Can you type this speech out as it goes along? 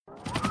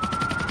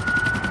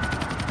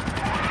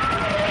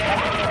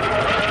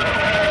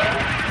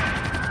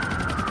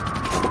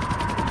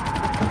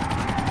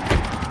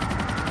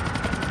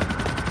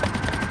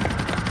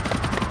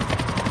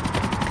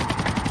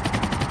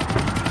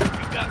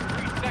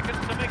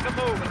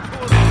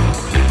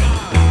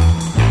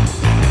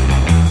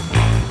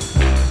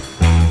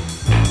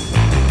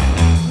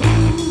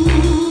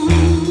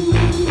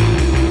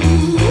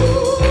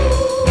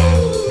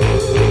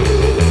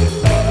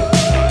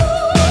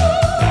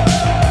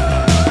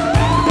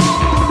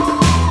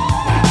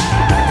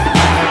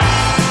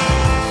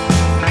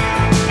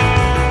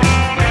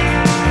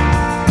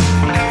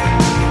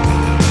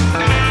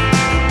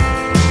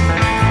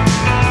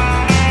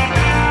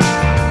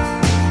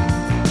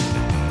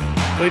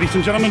ladies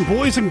and gentlemen,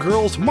 boys and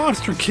girls,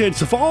 monster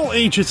kids of all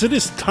ages, it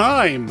is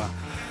time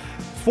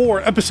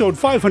for episode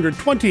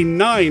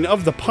 529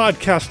 of the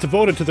podcast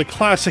devoted to the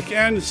classic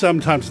and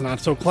sometimes not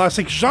so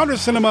classic genre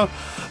cinema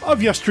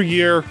of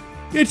yesteryear.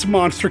 It's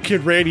Monster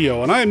Kid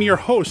Radio, and I am your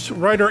host,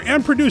 writer,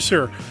 and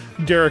producer,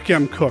 Derek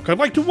M. Cook. I'd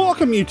like to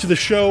welcome you to the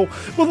show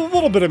with a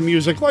little bit of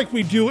music like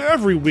we do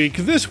every week.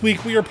 This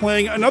week we are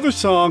playing another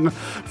song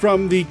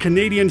from the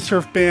Canadian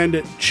surf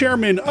band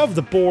Chairmen of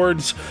the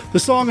Boards. The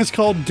song is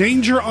called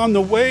Danger on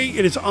the Way.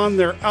 It is on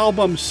their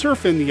album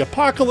Surfin' the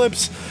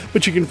Apocalypse,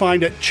 which you can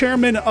find at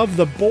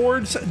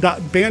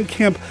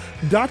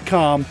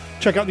chairmenoftheboards.bandcamp.com.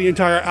 Check out the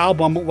entire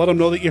album. Let them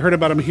know that you heard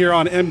about them here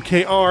on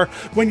MKR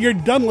when you're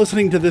done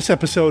listening to this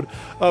episode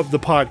of the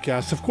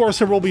podcast. Of course,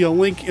 there will be a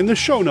link in the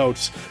show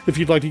notes if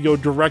you'd like to go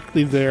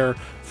directly there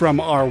from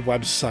our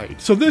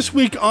website. So this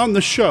week on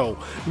the show,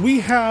 we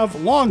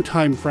have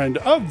longtime friend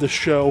of the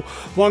show,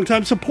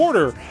 longtime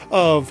supporter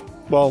of,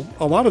 well,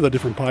 a lot of the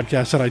different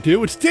podcasts that I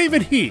do. It's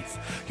David Heath.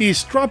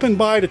 He's dropping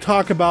by to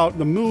talk about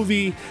the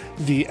movie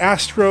The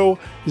Astro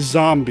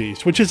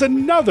Zombies, which is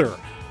another,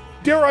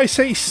 dare I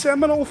say,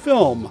 seminal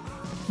film,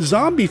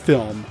 zombie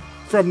film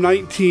from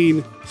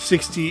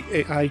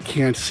 1968. I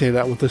can't say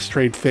that with a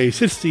straight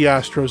face. It's The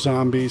Astro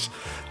Zombies.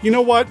 You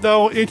know what,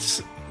 though?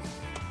 It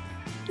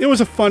was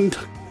a fun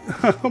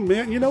oh,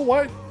 man, you know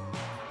what?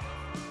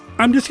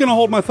 I'm just going to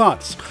hold my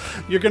thoughts.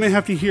 You're going to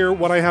have to hear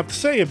what I have to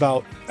say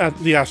about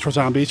The Astro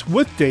Zombies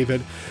with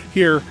David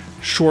here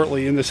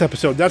shortly in this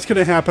episode. That's going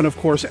to happen, of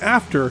course,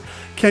 after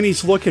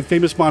Kenny's look at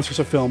famous monsters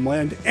of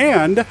Filmland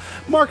and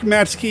Mark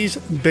Matsky's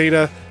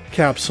Beta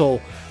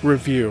Capsule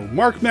review.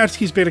 Mark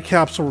Matsky's Beta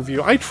Capsule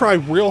review. I try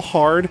real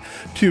hard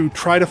to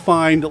try to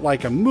find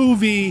like a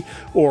movie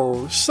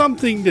or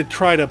something to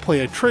try to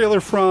play a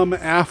trailer from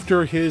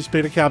after his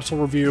Beta Capsule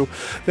review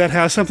that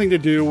has something to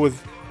do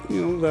with,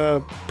 you know,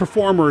 the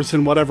performers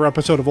in whatever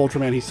episode of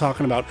Ultraman he's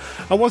talking about.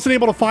 I wasn't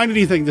able to find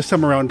anything this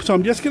time around, so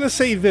I'm just going to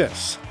say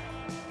this.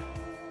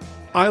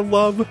 I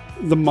love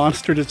the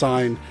monster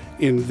design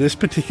in this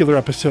particular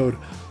episode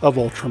of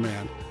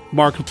Ultraman.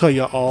 Mark will tell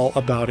you all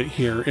about it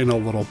here in a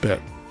little bit.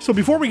 So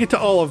before we get to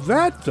all of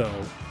that,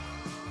 though,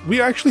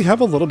 we actually have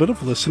a little bit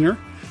of listener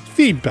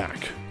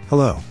feedback.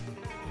 Hello.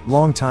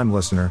 Long-time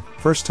listener,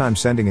 first time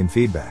sending in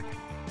feedback.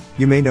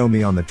 You may know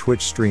me on the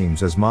Twitch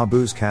streams as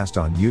Mabuse Cast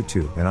on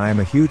YouTube, and I am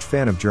a huge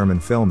fan of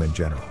German film in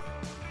general.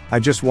 I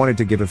just wanted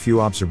to give a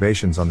few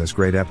observations on this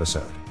great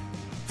episode.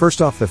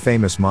 First off, the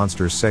famous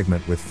Monsters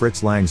segment with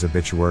Fritz Lang's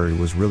obituary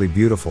was really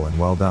beautiful and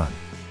well done.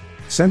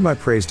 Send my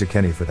praise to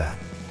Kenny for that.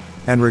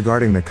 And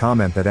regarding the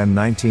comment that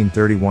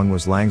M1931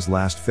 was Lang's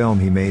last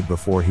film he made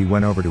before he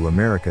went over to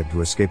America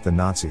to escape the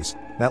Nazis,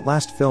 that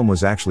last film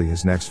was actually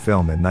his next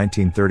film in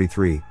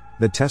 1933,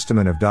 The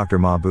Testament of Dr.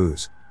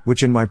 Mabuse,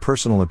 which in my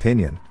personal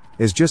opinion,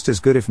 is just as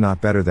good if not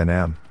better than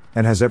M,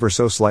 and has ever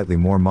so slightly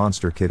more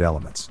Monster Kid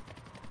elements.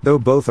 Though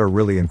both are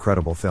really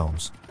incredible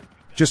films.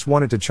 Just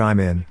wanted to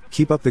chime in,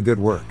 keep up the good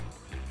work.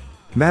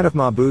 Matt of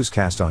Mabuse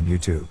Cast on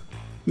YouTube.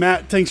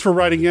 Matt, thanks for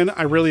writing in.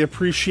 I really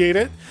appreciate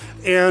it.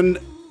 And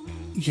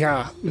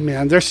yeah,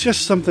 man, there's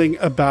just something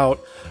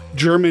about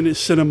German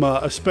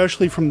cinema,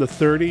 especially from the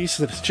 30s,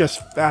 that's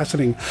just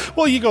fascinating.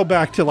 Well, you go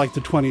back to like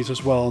the 20s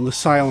as well, in the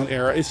silent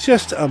era. It's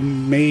just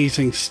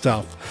amazing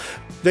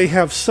stuff. They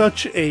have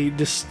such a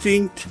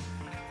distinct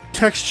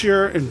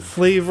texture and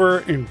flavor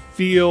and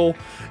feel.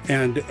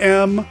 And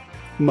M,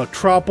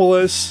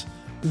 Metropolis,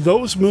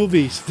 those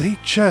movies, they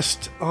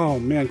just, oh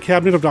man,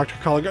 Cabinet of Dr.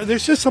 Caligari,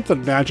 there's just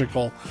something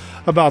magical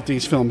about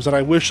these films that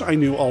I wish I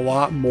knew a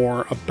lot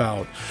more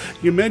about.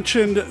 You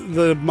mentioned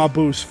the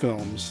Mabuse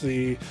films,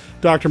 the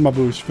Dr.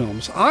 Mabuse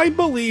films. I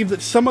believe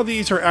that some of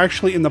these are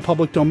actually in the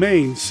public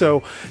domain,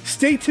 so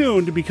stay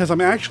tuned because I'm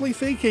actually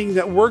thinking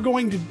that we're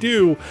going to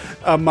do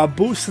a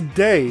Mabuse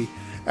Day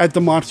at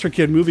the Monster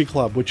Kid Movie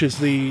Club, which is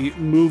the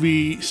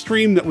movie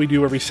stream that we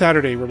do every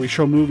Saturday where we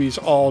show movies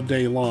all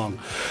day long.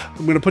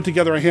 I'm going to put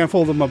together a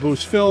handful of the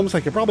Mabuse films.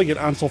 I could probably get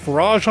Ansel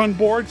Faraj on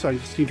board, so I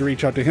just need to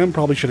reach out to him.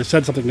 Probably should have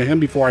said something to him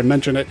before I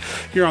mention it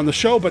here on the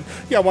show, but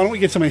yeah, why don't we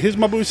get some of his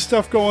Mabuse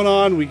stuff going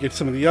on? We get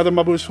some of the other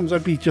Mabuse films.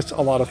 That'd be just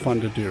a lot of fun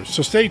to do.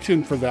 So stay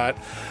tuned for that.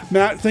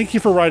 Matt, thank you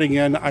for writing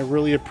in. I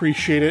really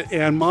appreciate it.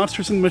 And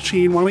Monsters in the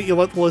Machine, why don't you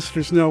let the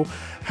listeners know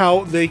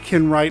how they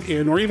can write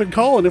in or even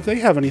call in if they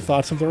have any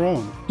thoughts of their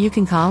own. You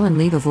can call and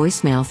leave a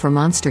voicemail for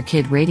Monster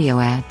Kid Radio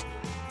at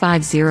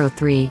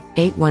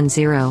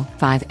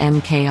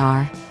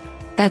 503-810-5MKR.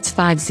 That's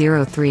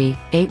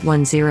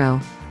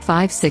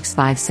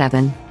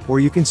 503-810-5657. Or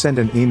you can send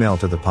an email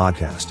to the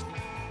podcast.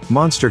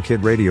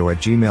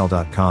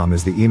 monsterkidradio@gmail.com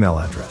is the email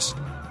address.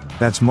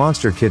 That's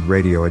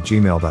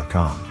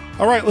monsterkidradio@gmail.com.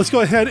 All right, let's go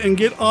ahead and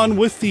get on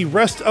with the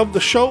rest of the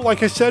show.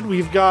 Like I said,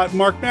 we've got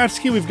Mark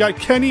Matsky, we've got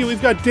Kenny,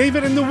 we've got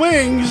David in the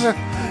wings.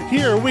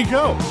 Here we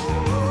go.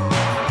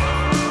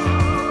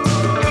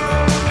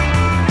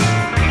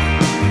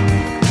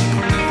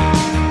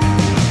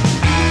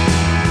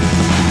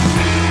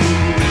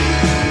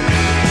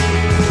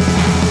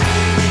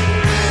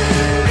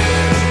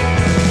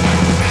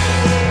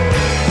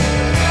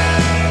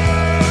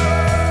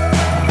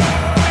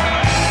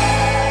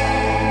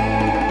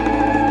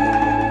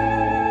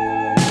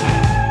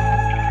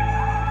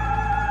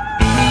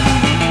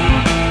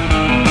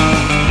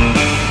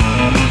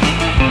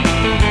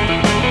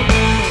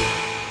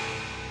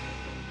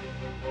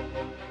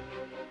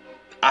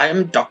 I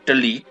am Dr.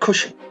 Lee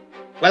Cushing.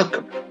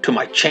 Welcome to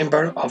my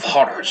Chamber of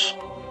Horrors.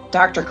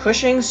 Dr.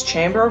 Cushing's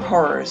Chamber of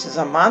Horrors is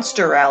a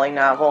monster rally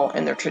novel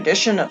in the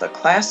tradition of the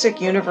classic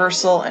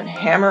Universal and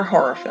Hammer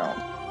horror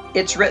film.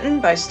 It's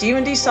written by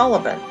Stephen D.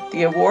 Sullivan,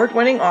 the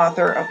award-winning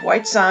author of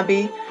White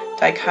Zombie,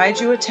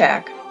 Daikaiju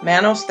Attack,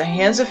 Manos: The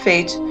Hands of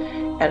Fate,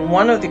 and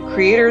one of the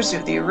creators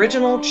of the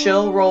original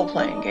Chill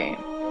role-playing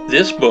game.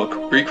 This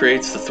book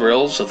recreates the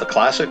thrills of the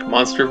classic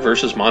monster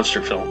vs.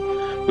 monster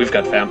film. We've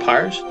got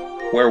vampires,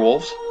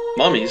 werewolves,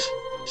 mummies,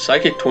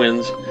 psychic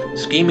twins,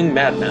 scheming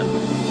madmen,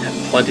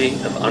 and plenty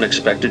of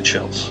unexpected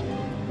chills.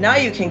 Now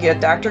you can get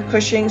Dr.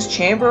 Cushing's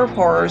Chamber of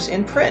Horrors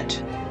in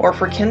print, or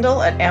for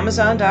Kindle at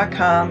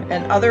Amazon.com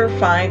and other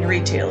fine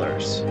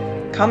retailers.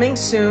 Coming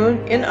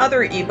soon in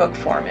other ebook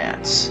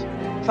formats.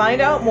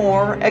 Find out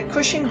more at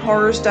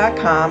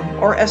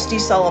CushingHorrors.com or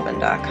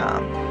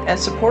SDSullivan.com, and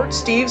support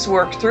Steve's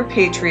work through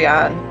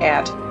Patreon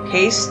at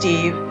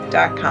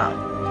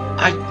PaySteve.com.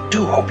 I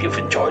do hope you've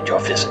enjoyed your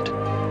visit.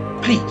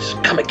 Please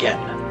come again,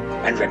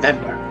 and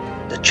remember,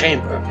 the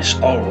Chamber is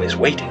always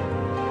waiting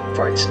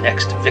for its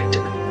next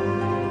victim.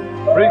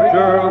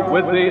 Creature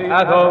with the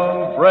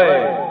Atom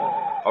Brain.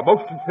 A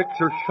motion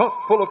picture chock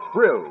full of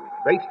thrills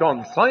based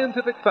on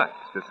scientific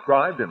facts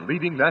described in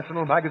leading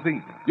national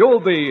magazines. You'll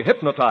be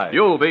hypnotized.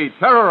 You'll be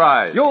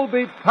terrorized. You'll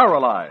be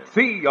paralyzed.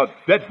 See a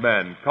dead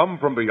man come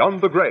from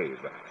beyond the grave.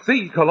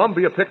 See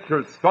Columbia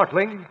Pictures'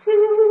 startling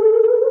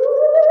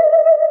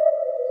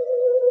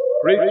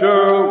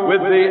Creature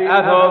with the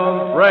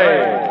Atom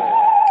Brain.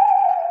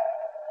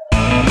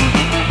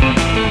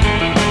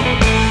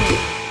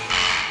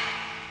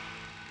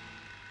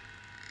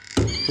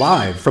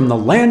 Live from the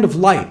Land of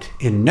Light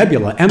in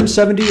Nebula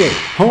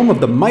M78, home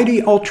of the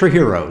mighty Ultra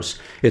Heroes,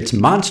 it's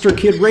Monster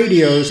Kid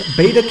Radio's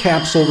Beta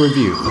Capsule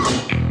Review.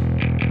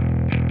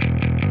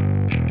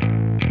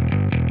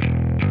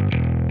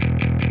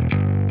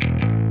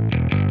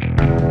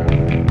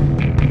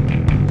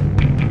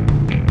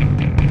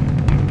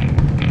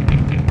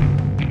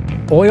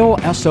 Oil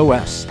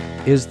SOS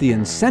is the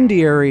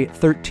incendiary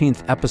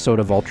 13th episode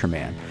of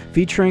Ultraman,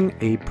 featuring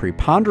a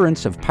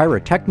preponderance of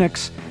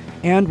pyrotechnics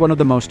and one of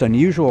the most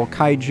unusual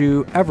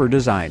kaiju ever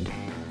designed.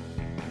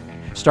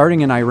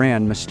 Starting in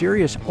Iran,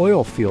 mysterious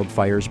oil field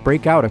fires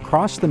break out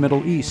across the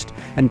Middle East,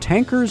 and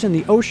tankers in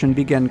the ocean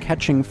begin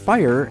catching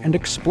fire and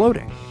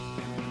exploding.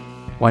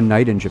 One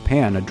night in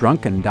Japan, a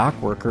drunken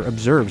dock worker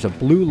observes a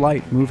blue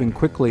light moving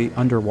quickly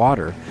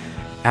underwater.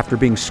 After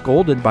being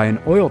scolded by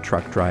an oil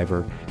truck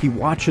driver, he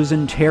watches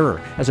in terror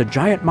as a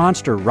giant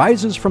monster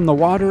rises from the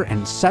water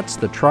and sets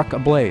the truck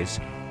ablaze.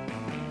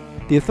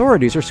 The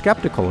authorities are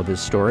skeptical of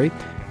his story.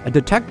 A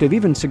detective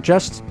even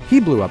suggests he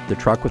blew up the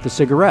truck with a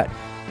cigarette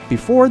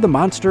before the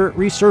monster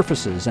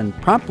resurfaces and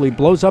promptly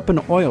blows up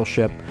an oil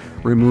ship,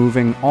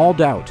 removing all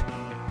doubt.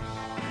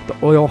 The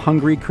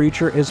oil-hungry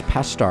creature is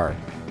Pastar,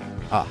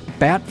 a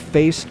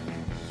bat-faced,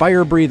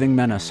 fire-breathing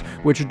menace,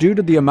 which, due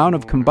to the amount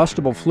of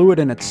combustible fluid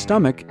in its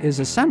stomach, is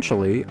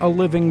essentially a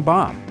living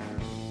bomb.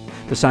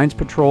 The Science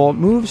Patrol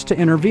moves to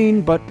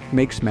intervene, but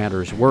makes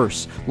matters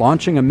worse,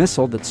 launching a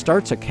missile that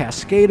starts a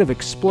cascade of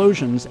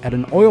explosions at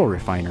an oil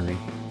refinery.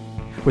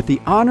 With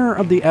the honor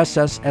of the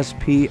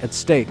SSSP at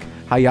stake,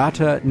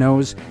 Hayata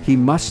knows he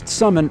must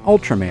summon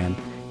Ultraman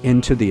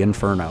into the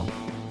Inferno.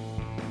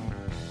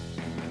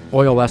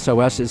 Oil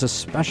SOS is a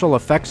special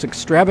effects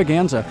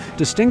extravaganza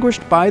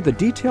distinguished by the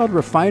detailed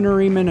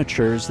refinery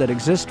miniatures that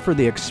exist for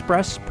the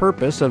express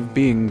purpose of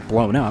being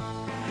blown up,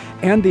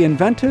 and the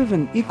inventive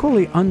and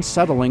equally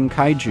unsettling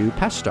kaiju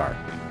Pastar,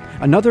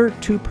 another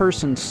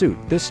two-person suit,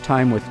 this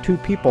time with two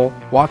people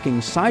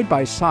walking side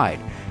by side,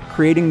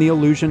 creating the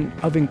illusion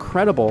of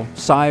incredible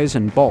size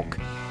and bulk.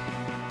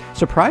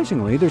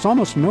 Surprisingly, there's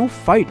almost no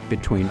fight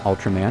between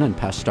Ultraman and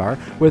Pastar,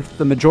 with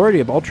the majority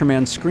of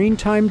Ultraman's screen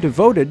time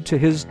devoted to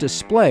his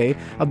display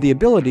of the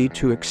ability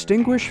to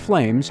extinguish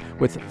flames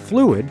with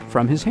fluid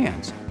from his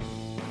hands.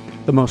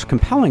 The most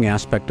compelling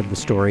aspect of the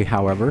story,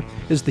 however,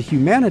 is the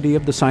humanity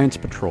of the Science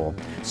Patrol,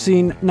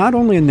 seen not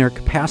only in their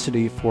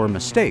capacity for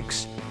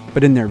mistakes,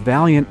 but in their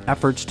valiant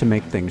efforts to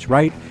make things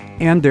right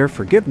and their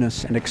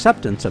forgiveness and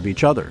acceptance of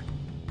each other.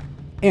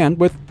 And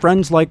with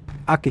friends like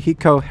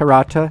Akihiko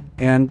Hirata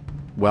and,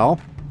 well,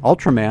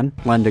 Ultraman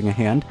lending a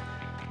hand,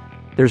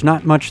 there's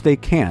not much they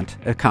can't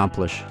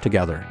accomplish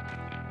together.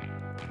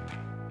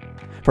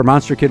 For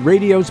Monster Kid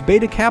Radio's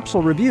Beta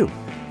Capsule Review,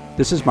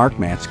 this is Mark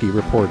Matsky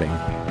reporting.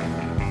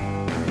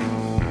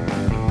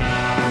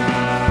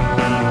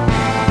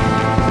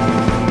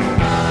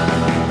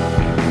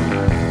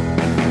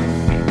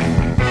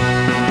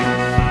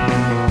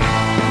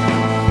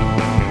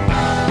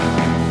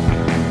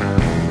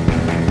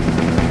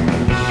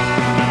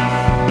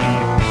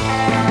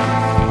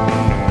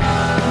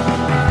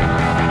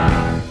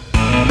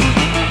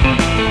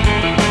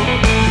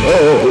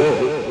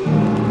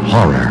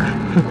 Horror.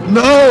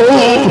 No!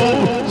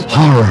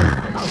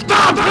 Horror.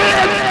 Stop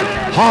it!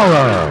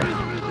 Horror.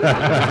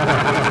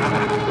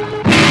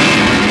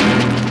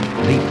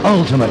 The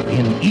ultimate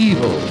in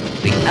evil,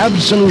 the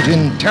absolute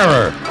in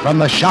terror from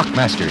the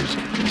Shockmasters.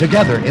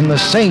 Together in the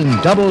same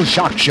double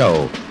shock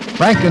show,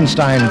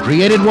 Frankenstein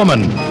Created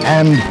Woman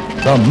and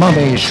The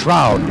Mummy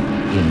Shroud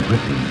in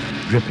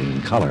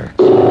dripping color.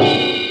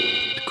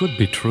 It could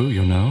be true,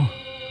 you know.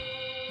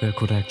 There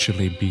could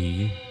actually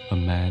be a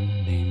man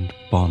named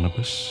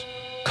Barnabas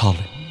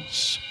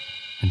Collins,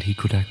 and he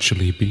could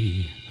actually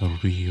be a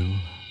real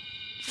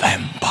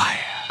vampire.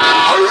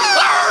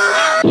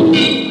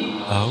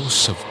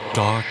 House of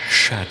Dark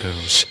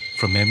Shadows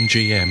from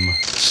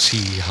MGM.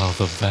 See how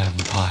the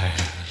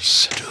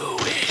vampires do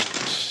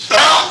it.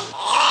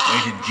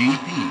 Rated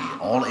GP.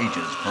 All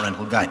ages.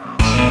 Parental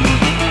guidance.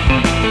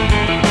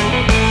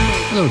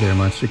 Hello there,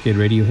 Monster Kid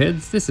Radio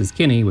heads. This is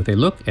Kenny with a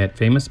look at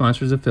famous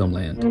monsters of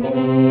Filmland.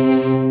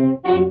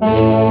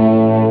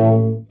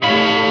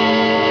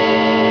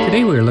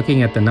 Today we're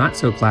looking at the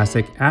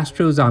not-so-classic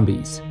Astro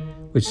Zombies,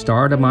 which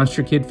starred a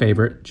Monster Kid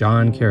favorite,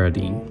 John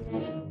Carradine.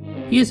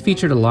 He is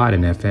featured a lot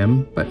in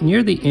FM, but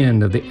near the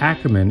end of the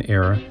Ackerman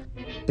era,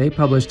 they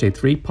published a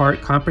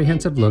 3-part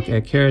comprehensive look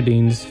at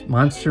Carradine's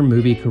monster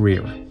movie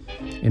career.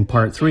 In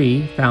Part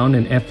 3, found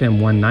in FM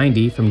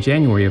 190 from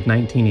January of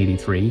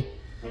 1983,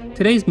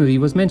 today's movie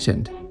was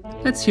mentioned.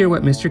 Let's hear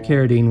what Mr.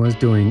 Carradine was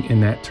doing in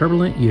that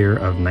turbulent year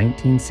of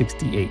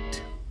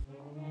 1968.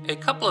 A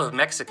couple of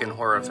Mexican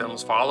horror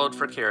films followed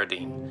for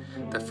Carradine.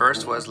 The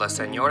first was La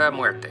Señora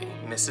Muerte,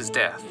 Mrs.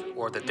 Death,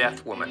 or The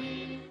Death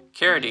Woman.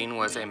 Carradine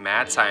was a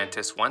mad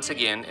scientist once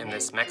again in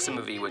this Mexican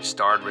movie which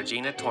starred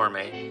Regina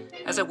Torme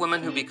as a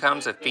woman who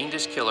becomes a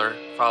fiendish killer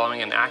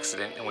following an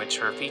accident in which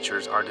her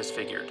features are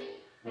disfigured.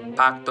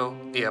 Pacto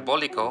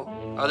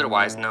Diabolico,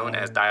 otherwise known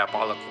as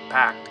Diabolical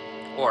Pact,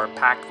 or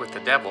Pact with the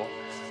Devil,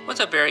 was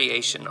a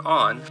variation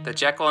on the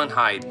Jekyll and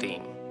Hyde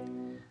theme.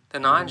 The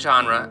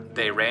non-genre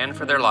They Ran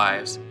for Their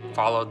Lives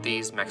followed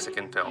these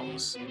Mexican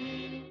films.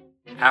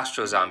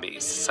 Astro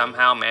Zombies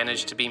somehow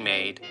managed to be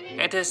made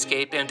and to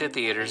escape into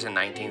theaters in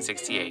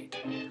 1968.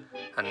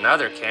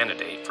 Another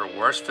candidate for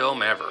worst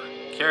film ever,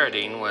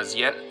 Carradine was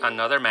yet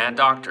another mad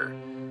doctor,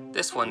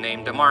 this one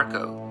named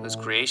DeMarco, whose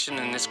creation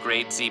in this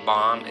great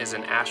Z-bomb is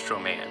an Astro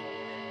Man,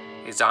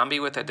 a zombie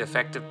with a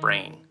defective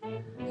brain.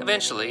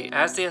 Eventually,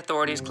 as the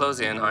authorities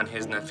close in on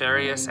his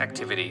nefarious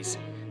activities,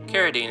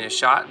 Carradine is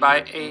shot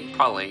by a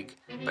colleague,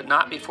 but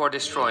not before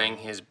destroying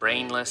his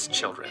brainless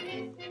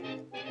children.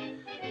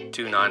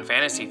 2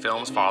 non-fantasy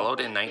films followed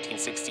in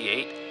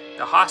 1968,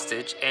 The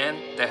Hostage and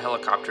The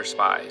Helicopter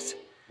Spies.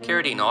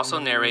 Carradine also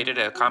narrated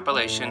a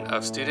compilation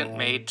of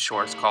student-made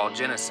shorts called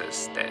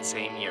Genesis that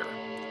same year.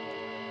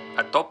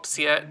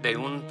 Autopsia de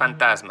un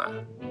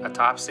Fantasma,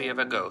 Autopsy of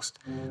a Ghost,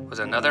 was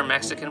another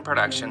Mexican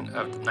production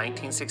of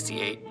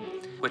 1968,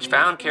 which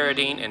found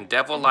Carradine in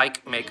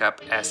devil-like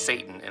makeup as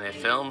Satan in a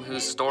film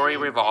whose story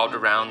revolved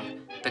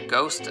around the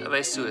ghost of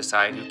a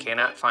suicide who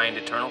cannot find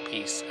eternal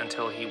peace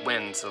until he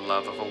wins the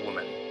love of a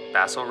woman.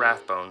 Basil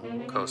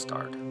Rathbone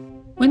co-starred.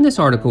 When this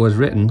article was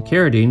written,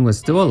 Carradine was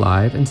still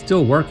alive and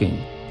still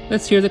working.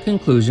 Let's hear the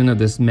conclusion of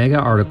this mega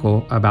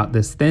article about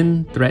this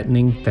thin,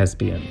 threatening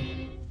thespian.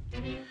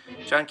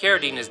 John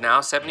Carradine is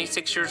now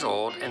 76 years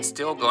old and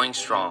still going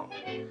strong.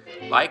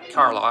 Like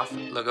Karloff,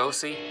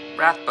 Lugosi,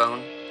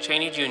 Rathbone,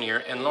 Chaney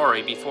Jr., and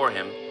Laurie before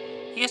him,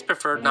 he has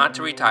preferred not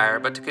to retire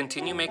but to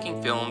continue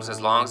making films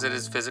as long as it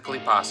is physically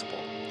possible.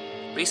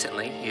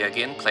 Recently, he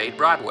again played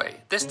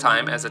Broadway, this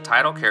time as a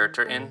title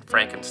character in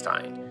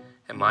Frankenstein,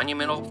 a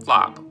monumental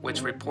flop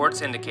which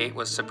reports indicate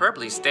was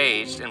superbly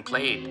staged and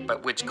played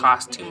but which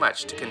cost too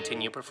much to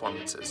continue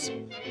performances.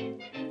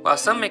 While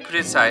some may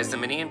criticize the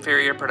many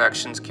inferior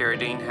productions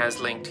Carradine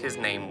has linked his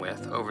name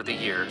with over the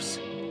years,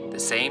 the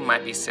same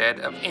might be said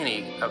of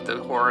any of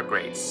the horror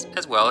greats,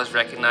 as well as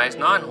recognized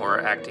non-horror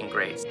acting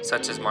greats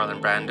such as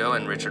Marlon Brando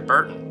and Richard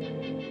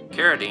Burton.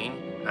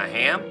 Carradine, a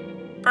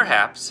ham?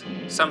 Perhaps,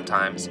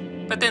 sometimes,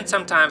 but then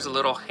sometimes a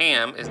little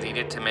ham is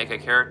needed to make a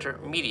character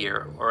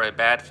meatier or a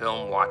bad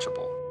film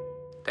watchable.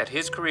 That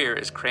his career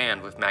is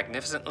crammed with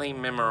magnificently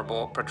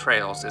memorable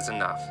portrayals is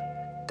enough.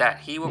 That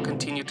he will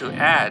continue to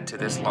add to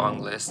this long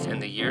list in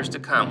the years to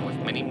come with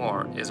many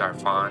more is our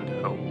fond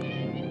hope.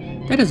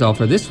 That is all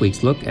for this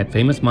week's look at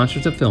famous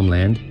monsters of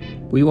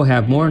Filmland. We will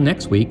have more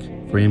next week.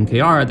 For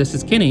MKR, this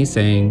is Kenny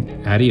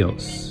saying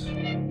adios.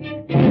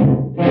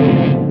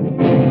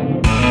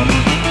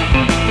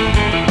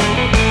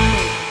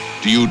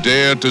 Do you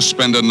dare to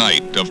spend a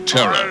night of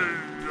terror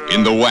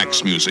in the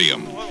Wax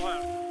Museum?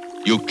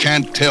 You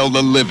can't tell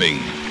the living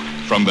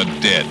from the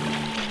dead.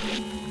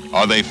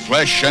 Are they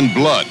flesh and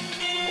blood,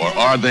 or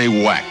are they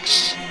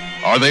wax?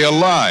 Are they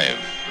alive,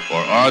 or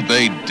are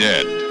they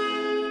dead?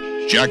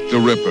 Jack the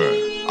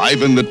Ripper,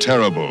 Ivan the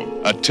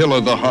Terrible,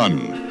 Attila the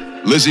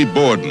Hun, Lizzie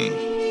Borden,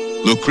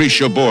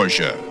 Lucretia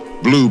Borgia,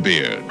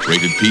 Bluebeard,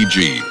 rated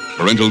PG,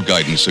 parental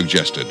guidance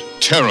suggested.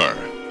 Terror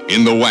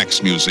in the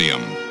Wax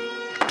Museum.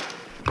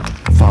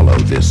 Follow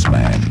this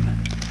man.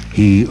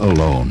 He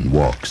alone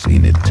walks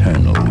in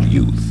eternal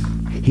youth.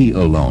 He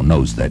alone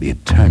knows that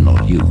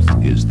eternal youth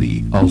is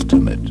the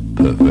ultimate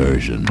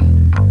perversion.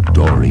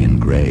 Dorian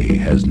Gray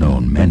has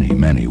known many,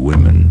 many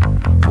women,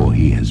 for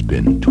he has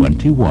been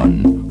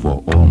 21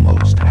 for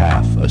almost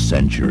half a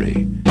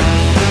century.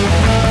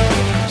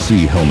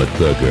 See Helmut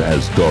Berger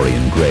as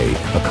Dorian Gray,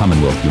 a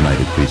Commonwealth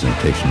United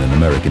presentation and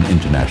American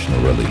International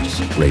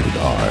release, rated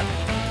R.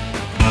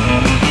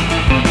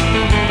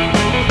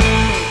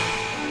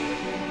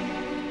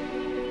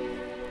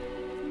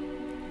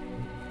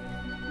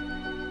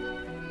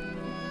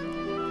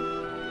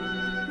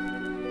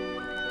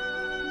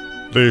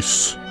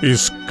 This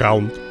is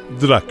Count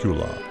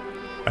Dracula,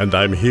 and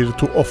I'm here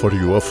to offer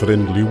you a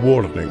friendly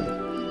warning.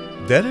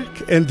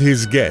 Derek and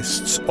his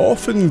guests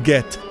often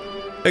get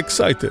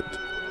excited,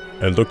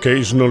 and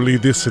occasionally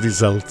this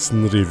results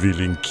in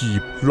revealing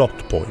key plot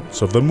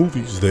points of the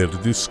movies they're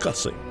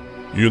discussing.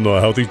 You know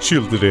how the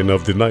children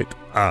of the night,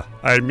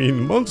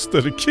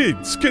 monster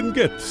kids, can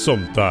get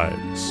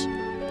sometimes.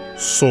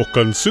 So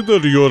consider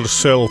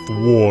yourself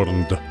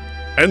warned.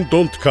 And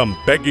don't come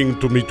begging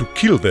to me to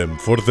kill them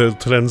for their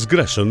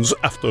transgressions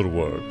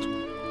afterward.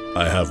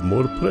 I have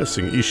more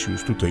pressing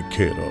issues to take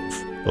care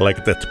of,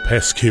 like that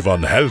pesky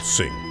Van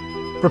Helsing.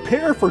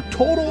 Prepare for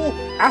total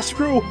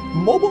astro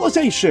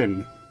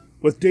mobilization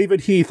with David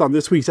Heath on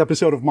this week's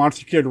episode of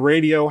Monster Kid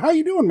Radio. How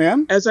you doing,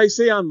 man? As I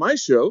say on my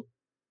show,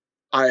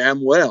 I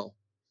am well.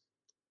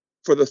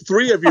 For the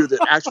three of you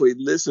that actually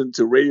listen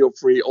to Radio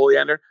Free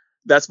Oleander,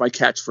 that's my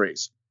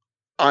catchphrase.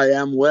 I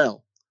am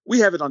well. We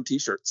have it on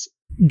t-shirts.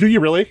 Do you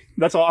really?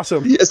 That's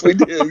awesome. Yes, we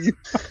do.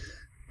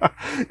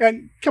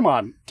 And come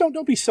on,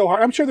 don't be so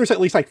hard. I'm sure there's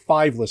at least like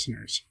 5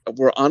 listeners.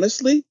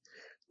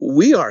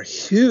 We are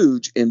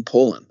huge in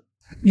Poland.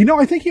 You know,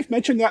 I think you've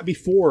mentioned that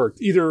before,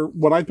 either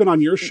when I've been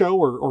on your show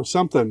or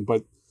something,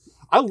 but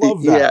I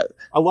love that.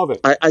 Yeah. I love it.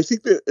 I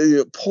think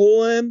that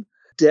Poland,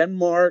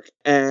 Denmark,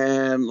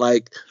 and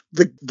like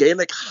the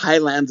Gaelic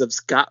Highlands of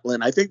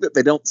Scotland, I think that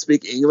they don't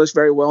speak English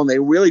very well, and they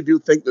really do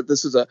think that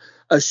this is a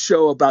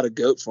show about a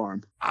goat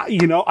farm.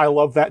 I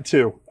love that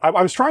too. I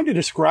was trying to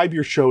describe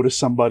your show to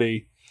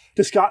somebody,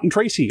 to Scott and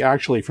Tracy,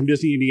 actually, from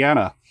Disney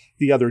Indiana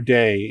the other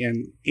day,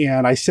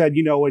 and I said,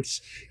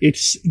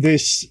 it's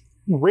this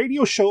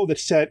radio show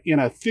that's set in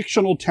a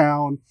fictional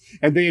town,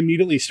 and they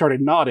immediately started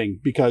nodding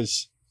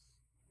because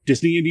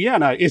Disney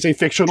Indiana is a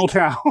fictional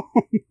town.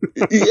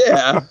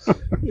 Yeah.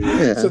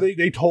 So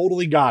they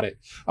totally got it.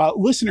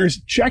 Listeners,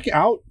 check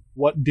out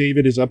what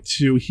David is up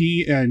to.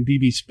 He and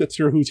DB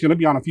Spitzer, who's going to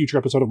be on a future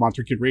episode of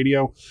Monster Kid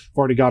Radio. I've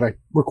already got a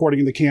recording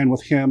in the can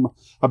with him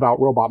about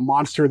Robot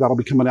Monster. That'll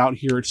be coming out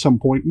here at some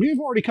point. May have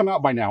already come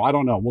out by now. I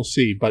don't know. We'll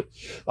see. But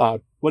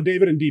what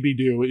David and DB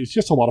do is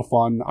just a lot of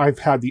fun. I've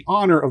had the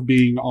honor of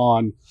being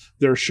on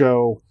their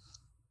show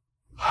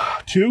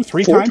 4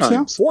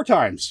 times. 4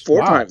 times.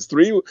 Wow. Times.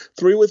 Three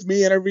with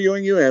me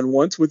interviewing you and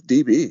once with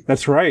DB.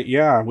 That's right.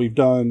 Yeah. We've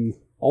done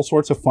all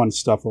sorts of fun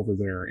stuff over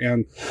there.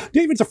 And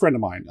David's a friend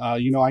of mine. I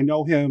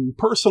know him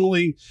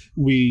personally.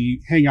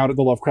 We hang out at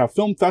the Lovecraft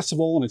Film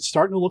Festival, and it's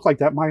starting to look like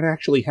that might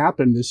actually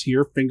happen this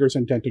year. Fingers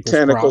and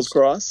tentacles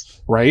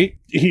crossed. Right?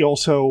 He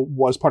also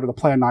was part of the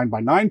Plan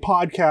 9x9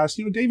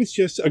 podcast. David's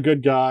just a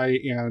good guy,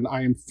 and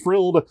I am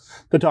thrilled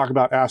to talk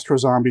about Astro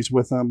Zombies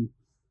with him.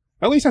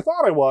 At least I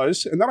thought I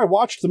was, and then I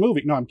watched the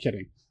movie. No, I'm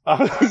kidding.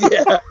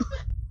 Yeah.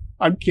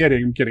 I'm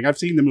kidding. I've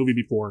seen the movie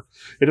before.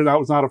 That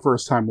was not a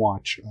first-time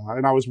watch.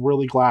 And I was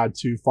really glad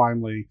to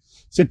finally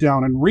sit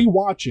down and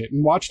rewatch it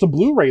and watch the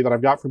Blu-ray that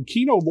I've got from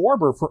Kino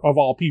Lorber, of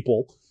all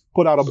people,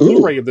 put out a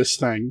Blu-ray of this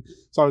thing.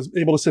 So I was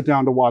able to sit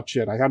down to watch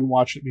it. I hadn't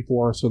watched it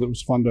before, so that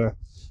was fun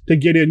to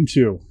get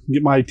into,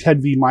 get my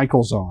Ted V.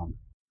 Michaels on.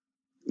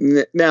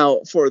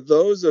 Now, for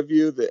those of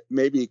you that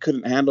maybe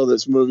couldn't handle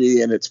this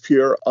movie in its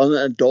pure,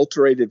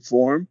 unadulterated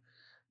form,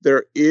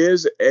 there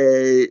is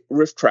a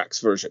riff tracks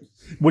version,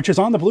 which is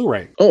on the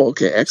Blu-ray. Oh,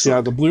 okay, excellent.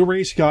 Yeah, the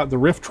Blu-ray's got the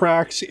riff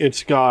tracks.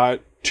 It's got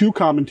 2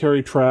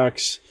 commentary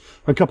tracks,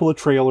 a couple of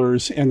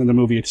trailers, and then the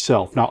movie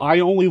itself. Now, I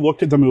only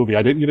looked at the movie.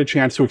 I didn't get a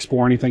chance to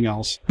explore anything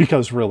else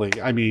because, really,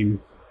 I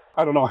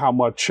don't know how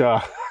much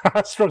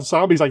Astro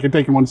Zombies I can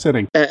take in one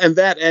sitting.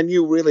 And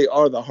you really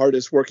are the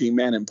hardest working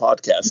man in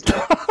podcasting.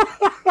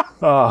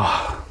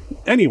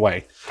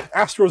 Anyway,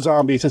 Astro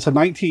Zombies. It's a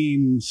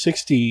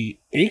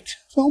 1968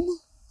 film,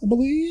 I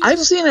believe. I've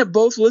seen it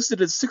both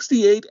listed as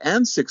 68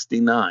 and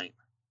 69.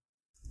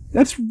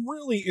 That's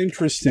really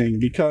interesting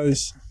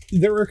because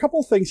there were a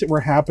couple of things that were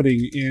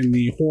happening in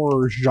the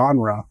horror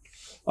genre,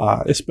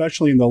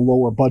 especially in the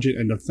lower budget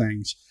end of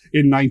things,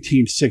 in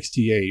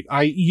 1968.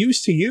 I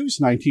used to use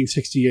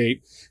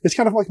 1968 as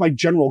kind of like my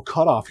general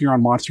cutoff here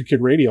on Monster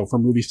Kid Radio for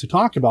movies to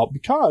talk about,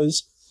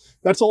 because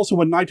that's also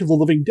when Night of the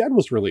Living Dead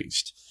was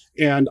released.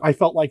 And I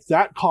felt like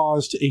that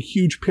caused a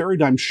huge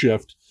paradigm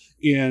shift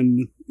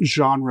in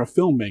genre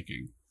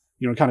filmmaking.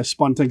 Kind of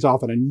spun things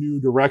off in a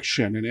new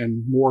direction,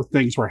 and more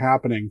things were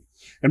happening,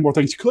 and more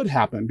things could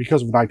happen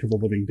because of Night of the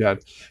Living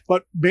Dead.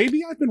 But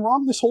maybe I've been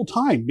wrong this whole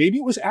time. Maybe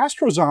it was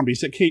Astro Zombies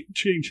that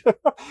changed,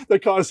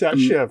 that caused that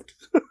shift.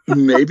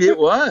 Maybe it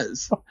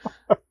was.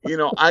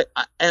 I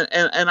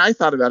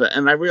thought about it,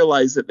 and I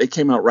realized that they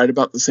came out right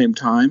about the same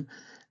time.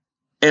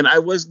 And I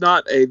was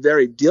not a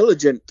very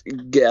diligent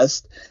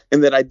guest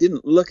in that I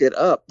didn't look it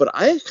up, but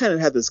I kind of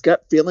had this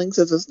gut feeling,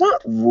 since it's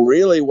not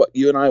really what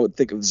you and I would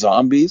think of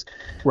zombies,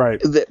 right?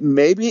 That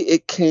maybe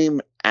it came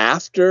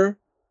after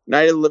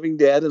Night of the Living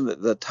Dead, and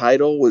the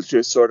title was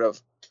just sort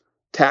of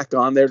tacked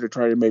on there to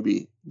try to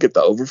maybe get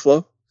the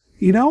overflow.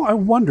 You know, I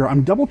wonder.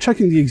 I'm double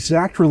checking the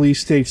exact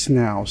release dates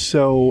now.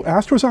 So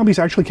Astro Zombies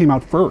actually came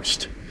out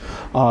first.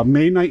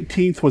 May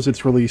 19th was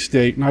its release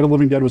date. Night of the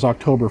Living Dead was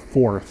October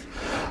 4th.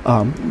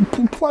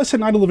 Plus,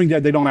 in Night of the Living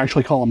Dead, they don't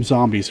actually call them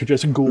zombies. They're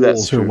just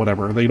ghouls or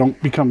whatever. They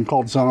don't become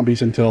called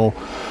zombies until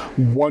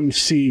one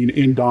scene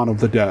in Dawn of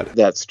the Dead.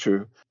 That's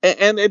true.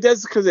 And it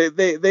does, because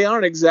they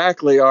aren't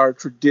exactly our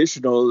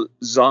traditional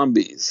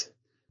zombies.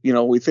 You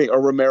know, we think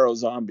are Romero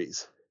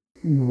zombies.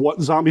 What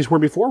zombies were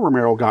before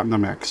Romero got in the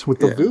mix with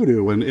the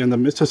voodoo and the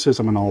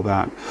mysticism and all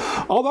that.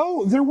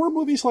 Although there were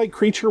movies like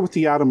Creature with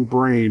the Atom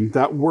Brain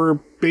that were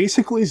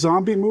basically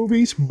zombie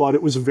movies, but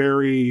it was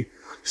very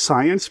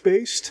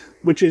science-based,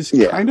 which is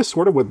kind of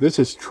sort of what this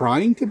is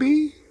trying to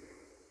be.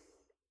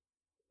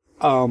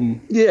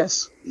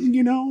 Yes.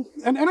 You know,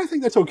 and I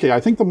think that's okay. I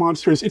think the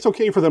monsters, it's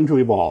okay for them to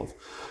evolve.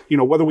 You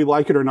know, whether we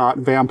like it or not,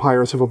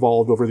 vampires have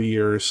evolved over the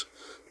years.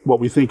 What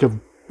we think of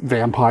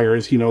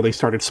vampires, you know, they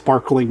started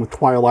sparkling with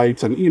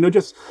twilights, and, you know,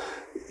 just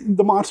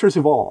the monsters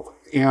evolve,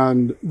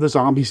 and the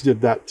zombies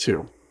did that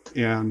too.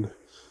 And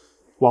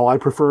while I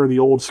prefer the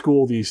old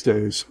school these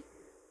days,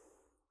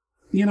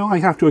 you know, I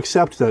have to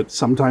accept that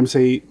sometimes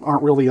they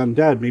aren't really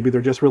undead. Maybe they're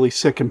just really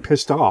sick and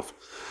pissed off,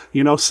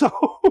 you know, so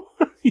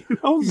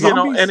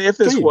and if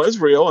this was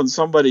real and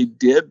somebody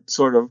did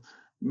sort of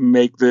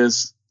make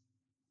this,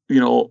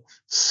 you know,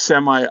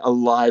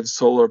 semi-alive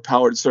solar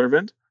powered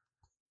servant,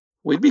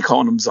 we'd be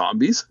calling them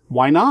zombies.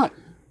 Why not?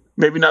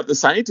 Maybe not the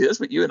scientists,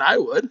 but you and I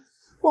would.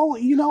 Well,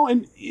 you know,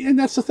 and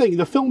that's the thing.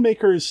 The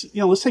filmmakers,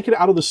 you know, let's take it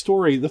out of the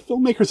story. The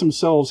filmmakers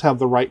themselves have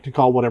the right to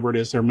call whatever it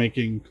is they're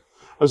making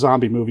a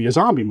zombie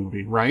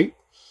movie, right?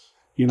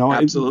 You know,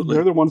 absolutely.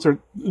 They're the ones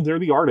they're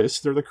the artists,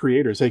 they're the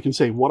creators. They can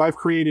say, what I've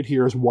created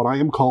here is what I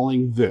am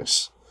calling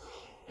this.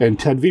 And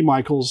Ted V.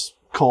 Michaels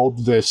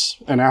called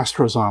this an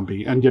Astro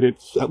Zombie and did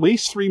it at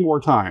least 3 more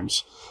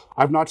times.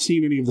 I've not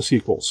seen any of the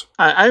sequels.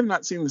 I have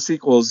not seen the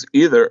sequels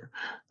either,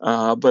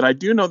 but I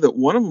do know that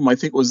one of them, I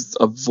think, was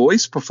a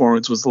voice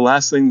performance, was the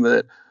last thing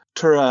that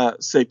Tura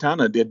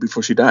Satana did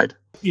before she died.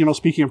 You know,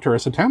 speaking of Tura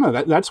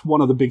Satana, that's one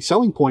of the big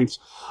selling points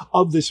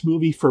of this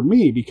movie for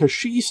me, because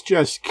she's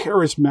just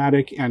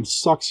charismatic and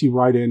sucks you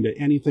right into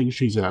anything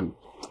she's in.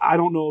 I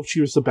don't know if she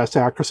was the best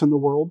actress in the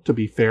world, to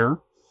be fair,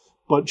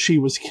 but she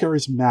was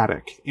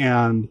charismatic,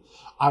 and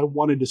I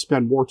wanted to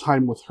spend more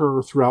time with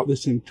her throughout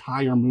this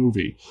entire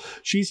movie.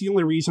 She's the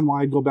only reason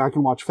why I'd go back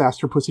and watch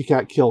Faster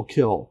Pussycat Kill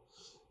Kill.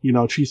 You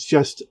know, she's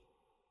just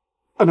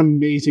an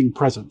amazing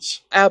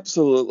presence.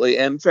 Absolutely.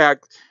 In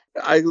fact,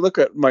 I look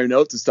at my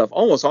notes and stuff.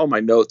 Almost all my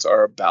notes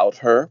are about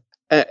her.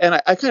 And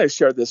I kind of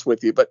shared this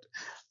with you, but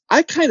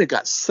I kind of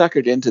got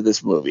suckered into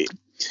this movie.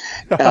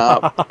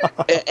 And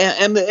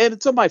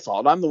it's my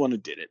fault. I'm the one who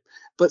did it.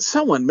 But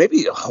someone,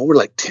 maybe over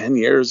like 10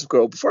 years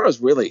ago, before I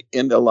was really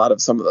into a lot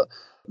of some of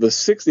the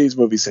 60s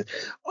movies, said,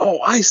 oh,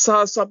 I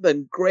saw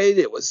something great.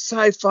 It was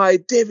sci-fi.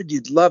 David,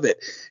 you'd love it.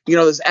 You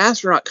know, this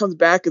astronaut comes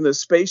back in this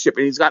spaceship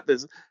and he's got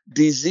this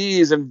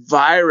disease and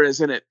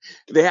virus in it.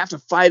 They have to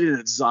fight it, and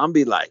it's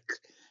zombie-like.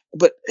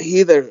 But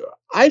either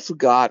I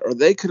forgot or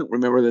they couldn't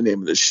remember the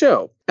name of the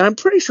show. And I'm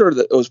pretty sure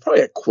that it was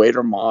probably a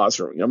Quatermass,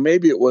 or, you know,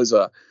 maybe it was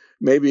the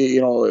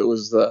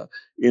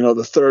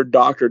third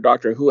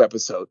Doctor Who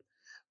episode.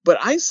 But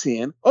I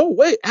seen, oh,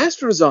 wait,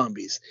 Astro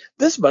Zombies.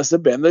 This must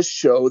have been the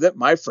show that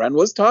my friend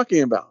was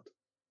talking about.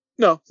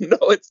 No,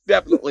 it's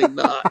definitely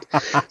not.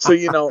 So,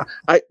 you know,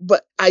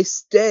 I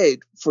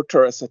stayed for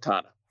Tura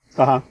Satana.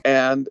 Uh-huh.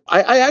 And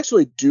I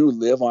actually do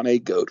live on a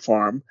goat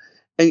farm.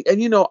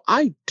 And you know,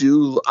 I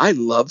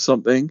love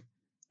something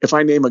if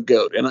I name a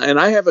goat. And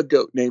I have a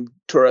goat named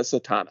Tura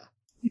Satana.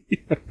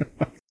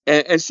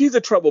 And she's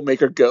a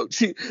troublemaker goat.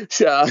 She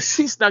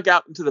snuck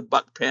out into the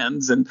buck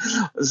pens, and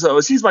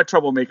so she's my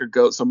troublemaker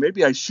goat. So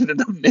maybe I shouldn't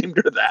have named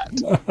her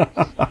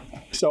that.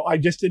 So I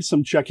just did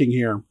some checking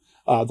here.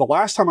 The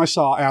last time I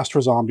saw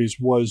Astro Zombies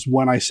was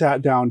when I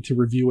sat down to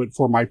review it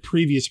for my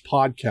previous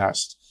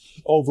podcast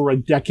over a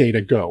decade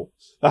ago.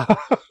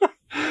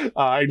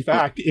 In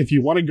fact, if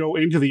you want to go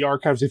into the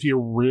archives, if you're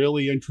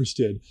really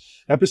interested,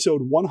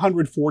 episode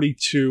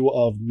 142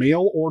 of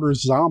Mail Order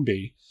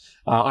Zombie,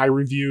 I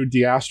reviewed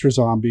the Astro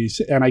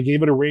Zombies, and I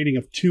gave it a rating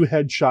of 2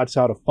 headshots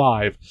out of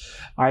 5.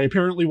 I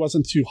apparently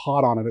wasn't too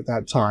hot on it at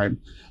that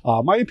time.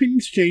 My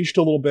opinion's changed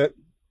a little bit.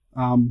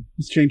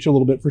 It's changed a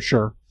little bit for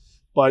sure.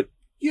 But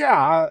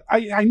yeah,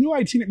 I knew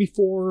I'd seen it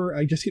before.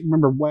 I just can't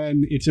remember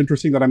when. It's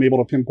interesting that I'm able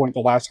to pinpoint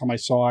the last time I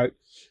saw it.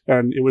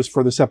 And it was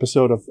for this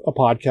episode of a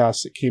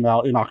podcast that came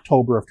out in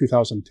October of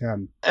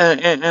 2010.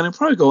 And I'll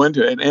probably go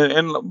into it.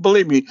 And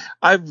believe me,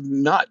 I've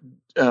not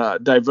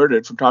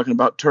diverted from talking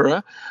about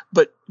Tura,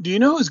 but do you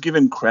know who's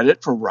given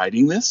credit for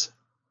writing this?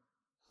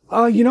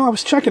 You know, I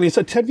was checking. It's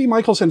Ted V.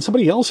 Michaels and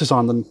somebody else is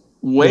on the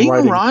Wayne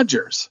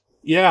Rogers.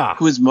 Yeah.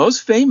 Who is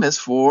most famous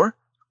for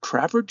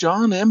Trapper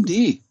John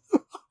MD.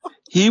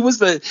 He was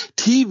the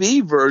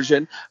TV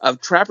version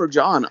of Trapper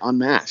John on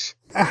MASH.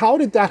 How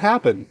did that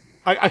happen?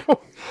 I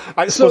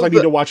suppose I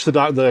need to watch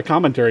the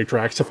commentary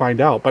tracks to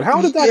find out. But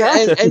how did that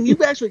happen? And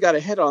you've actually got a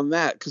head on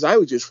that, because I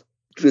was just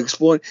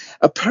exploring.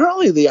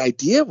 Apparently, the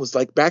idea was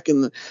like back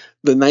in the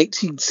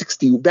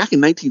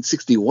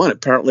 1961.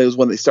 Apparently, was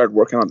when they started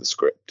working on the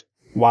script.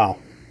 Wow.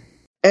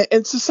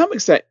 And to some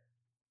extent,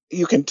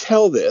 you can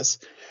tell this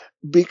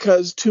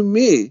because to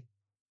me,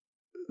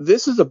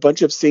 this is a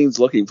bunch of scenes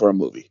looking for a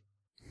movie.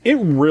 It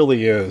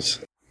really is.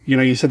 You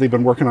know, you said they've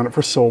been working on it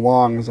for so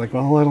long. It's like,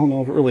 well, I don't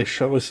know if it really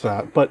shows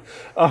that. But,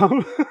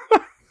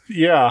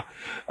 yeah,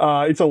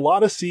 it's a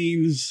lot of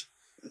scenes,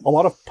 a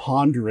lot of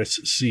ponderous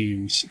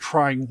scenes,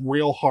 trying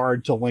real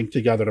hard to link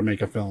together to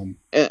make a film.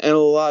 And a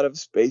lot of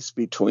space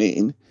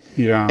between.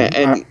 Yeah.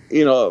 And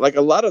you know, like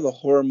a lot of the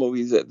horror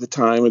movies at the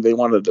time when they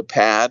wanted to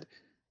pad,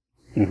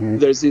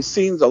 there's these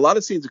scenes, a lot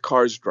of scenes of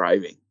cars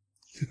driving.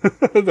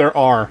 There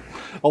are.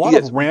 A lot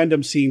of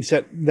random scenes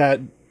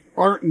that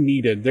aren't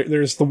needed.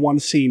 There's the one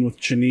scene with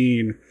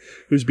Janine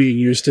who's being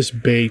used as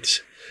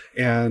bait,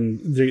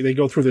 and they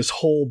go through this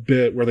whole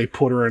bit where they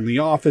put her in the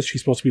office.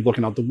 She's supposed to be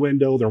looking out the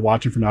window. They're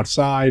watching from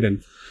outside,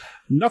 and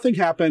nothing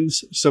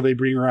happens, so they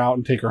bring her out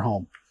and take her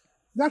home.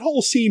 That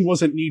whole scene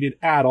wasn't needed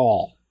at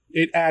all.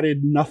 It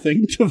added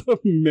nothing to the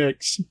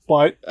mix,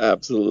 but...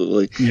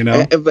 Absolutely. You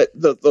know? But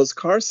those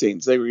car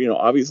scenes, they were, you know,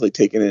 obviously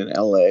taken in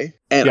L.A.,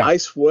 and I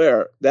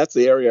swear that's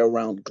the area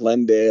around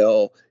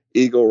Glendale,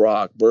 Eagle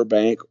Rock,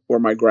 Burbank, where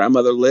my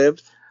grandmother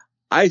lived.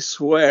 I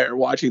swear,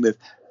 watching this,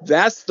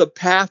 that's the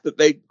path that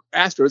they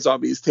Astro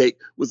Zombies take,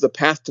 was the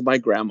path to my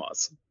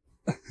grandma's.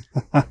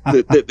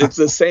 It's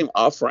the same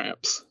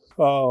off-ramps.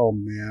 Oh,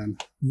 man.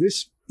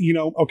 This, you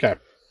know, okay.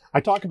 I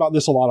talk about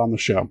this a lot on the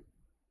show.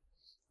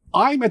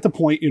 I'm at the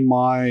point in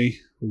my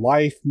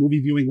life, movie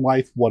viewing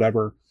life,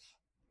 whatever,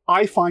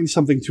 I find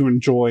something to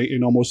enjoy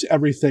in almost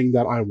everything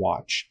that I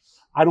watch.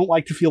 I don't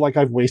like to feel like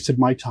I've wasted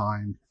my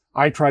time.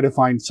 I try to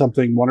find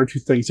something, one or two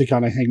things to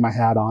kind of hang my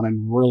hat on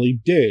and really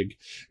dig.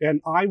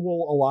 And I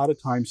will a lot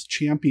of times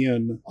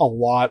champion a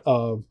lot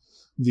of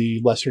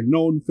the lesser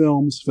known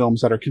films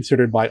that are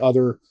considered by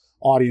other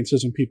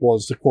audiences and people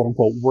as the quote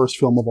unquote worst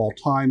film of all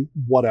time,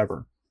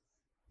 whatever.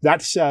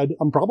 That said,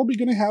 I'm probably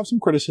going to have some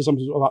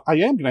criticisms. I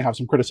am going to have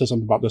some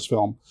criticisms about this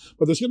film,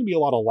 but there's going to be a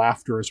lot of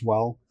laughter as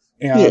well.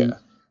 And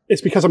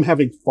it's because I'm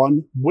having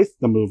fun with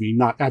the movie,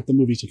 not at the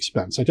movie's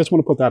expense. I just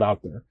want to put that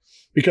out there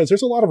because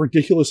there's a lot of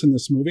ridiculous in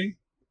this movie,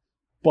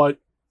 but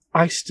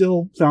I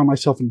still found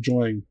myself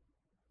enjoying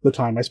the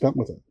time I spent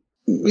with it.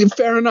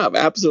 Fair enough.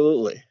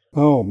 Absolutely.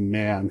 Oh,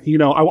 man. You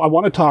know, I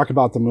want to talk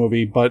about the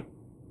movie, but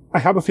I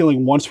have a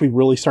feeling once we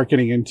really start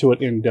getting into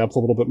it in depth a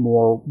little bit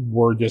more,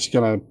 we're just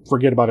going to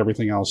forget about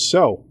everything else.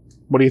 So,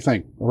 what do you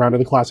think? A round of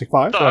the Classic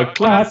Five? The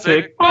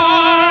Classic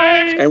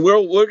Five! And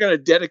we're going to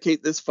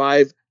dedicate this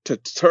 5 to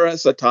Tura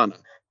Satana,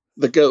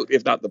 the goat,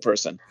 if not the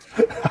person.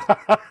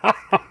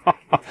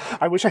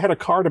 I wish I had a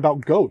card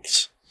about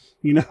goats,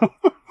 you know?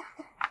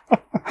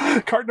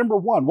 Card number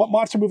 1. What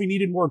monster movie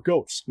needed more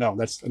goats? No,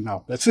 that's...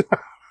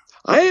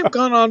 I have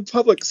gone on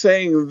public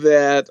saying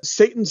that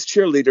Satan's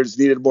Cheerleaders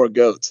needed more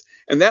goats.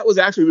 And that was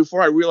actually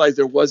before I realized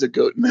there was a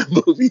goat in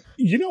that movie.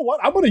 You know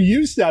what? I'm going to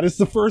use that as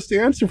the first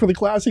answer for the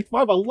Classic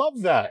Five. I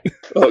love that.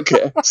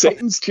 Okay.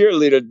 Satan's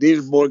Cheerleader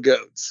needed more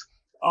goats.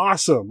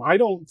 Awesome. I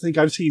don't think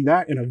I've seen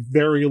that in a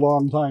very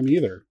long time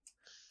either.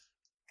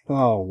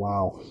 Oh,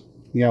 wow.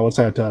 Yeah, what's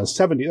that?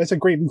 70. That's a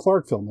Graydon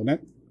Clark film, isn't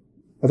it?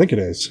 I think it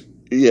is.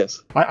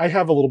 Yes. I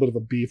have a little bit of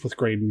a beef with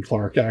Graydon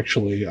Clark,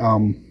 actually.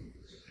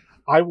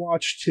 I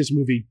watched his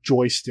movie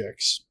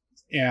Joysticks,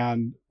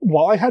 and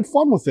while I had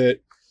fun with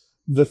it,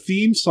 the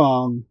theme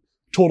song,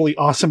 Totally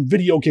Awesome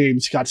Video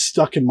Games, got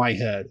stuck in my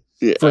head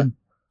for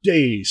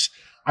days.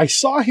 I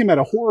saw him at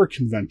a horror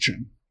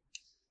convention,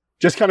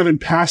 just kind of in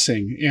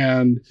passing,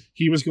 and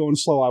he was going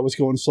slow, I was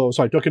going slow,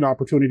 so I took an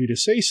opportunity to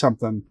say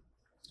something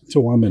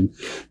to him and,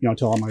 you know,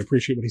 tell him I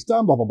appreciate what he's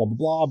done, blah, blah, blah, blah,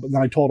 blah. But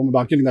then I told him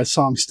about getting that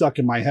song stuck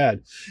in my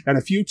head. And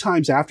a few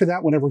times after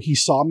that, whenever he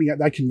saw me at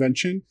that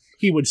convention,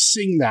 he would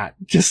sing that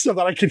just so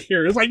that I could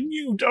hear it. It's like,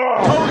 you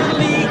dog.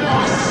 Totally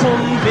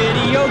awesome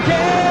video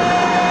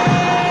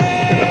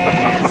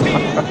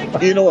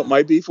games. You know what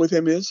my beef with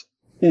him is?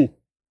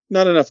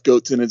 Not enough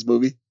goats in his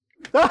movie.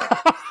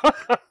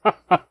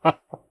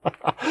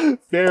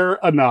 Fair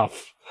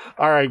enough.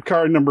 All right,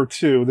 card number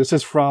 2. This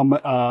is from...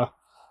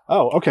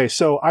 okay.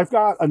 So I've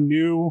got a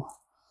new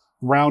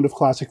round of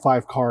Classic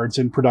 5 cards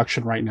in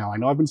production right now. I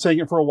know I've been saying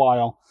it for a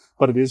while,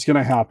 but it is going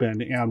to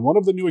happen. And one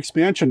of the new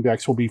expansion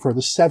decks will be for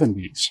the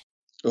 70s.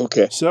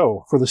 Okay.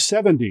 So for the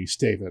 70s,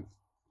 David,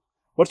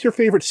 what's your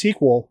favorite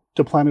sequel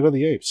to Planet of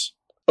the Apes?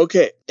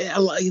 Okay.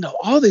 You know,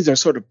 all these are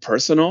sort of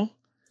personal.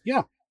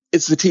 Yeah.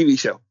 It's the TV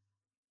show.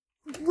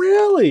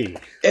 Really?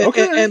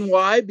 And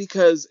why?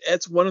 Because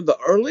it's one of the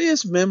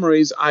earliest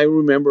memories I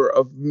remember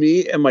of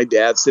me and my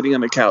dad sitting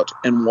on the couch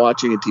and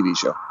watching a TV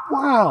show.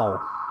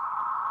 Wow.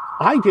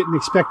 I didn't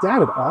expect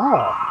that at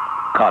all.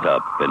 caught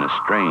up in a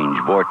strange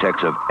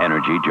vortex of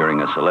energy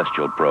during a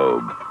celestial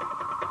probe.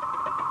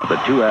 The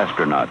two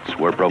astronauts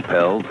were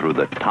propelled through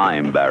the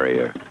time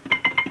barrier.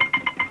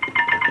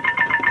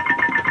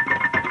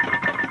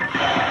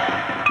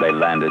 They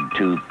landed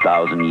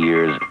 2,000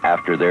 years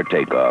after their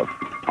takeoff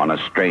on a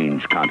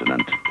strange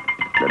continent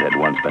that had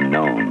once been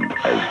known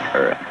as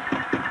Earth.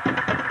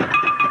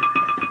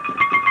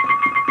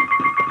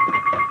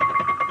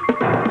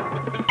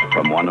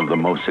 From one of the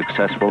most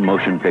successful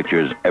motion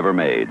pictures ever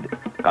made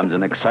comes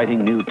an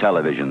exciting new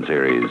television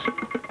series,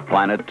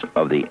 Planet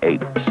of the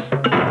Apes.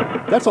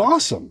 That's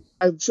awesome.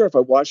 I'm sure if I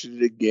watched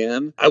it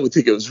again, I would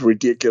think it was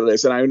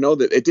ridiculous. And I know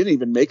that it didn't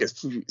even make a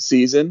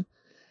season,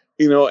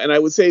 you know, and I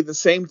would say the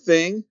same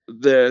thing.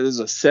 There's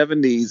a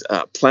 70s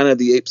Planet of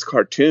the Apes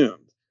cartoon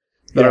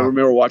that I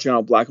remember watching on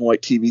a black and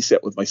white TV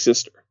set with my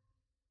sister.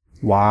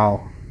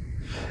 Wow.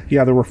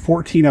 Yeah, there were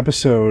 14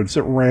 episodes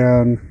that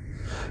ran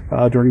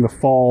during the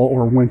fall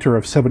or winter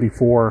of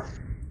 74.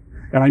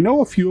 And I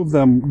know a few of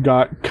them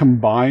got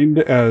combined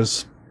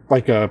as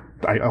like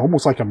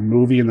almost like a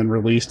movie and then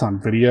released on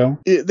video.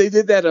 They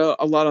did that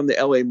a lot on the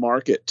LA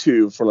market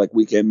too, for like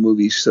weekend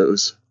movie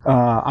shows.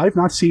 I've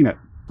not seen it.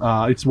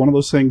 It's one of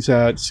those things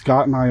that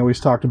Scott and I always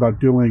talked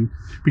about doing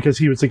because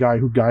he was the guy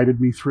who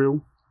guided me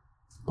through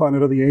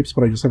Planet of the Apes,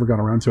 but I just never got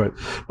around to it.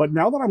 But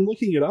now that I'm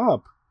looking it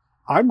up,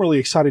 I'm really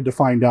excited to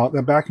find out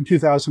that back in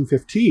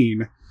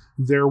 2015,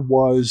 there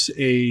was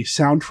a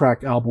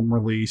soundtrack album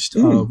released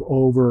of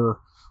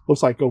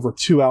looks like over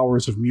 2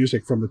 hours of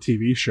music from the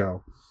TV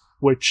show,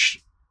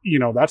 which, you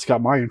know, that's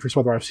got my interest,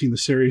 whether I've seen the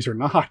series or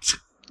not.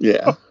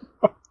 Yeah.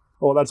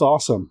 Oh, that's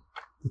awesome.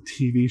 The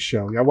TV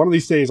show. Yeah, one of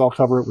these days I'll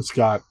cover it with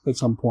Scott at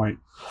some point.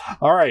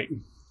 All right.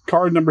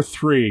 Card number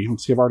 3.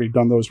 Let's see, I've already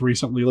done those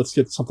recently. Let's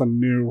get something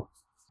new.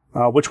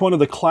 Which one of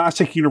the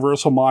classic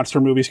Universal monster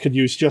movies could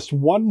use just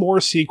one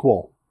more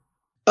sequel?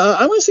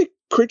 I'm going to say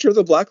Creature of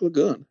the Black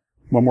Lagoon.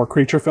 One more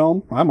Creature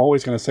film? I'm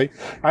always going to say...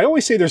 I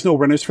always say there's no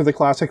winners for the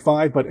Classic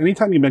 5, but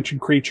anytime you mention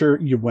Creature,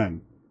 you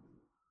win.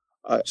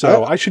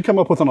 I should come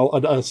up with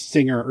a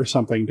singer or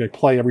something to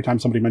play every time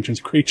somebody mentions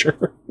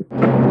Creature.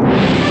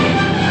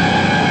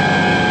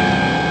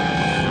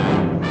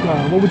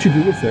 What would you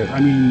do with it? I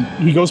mean,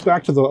 he goes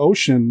back to the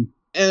ocean...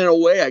 And in a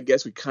way, I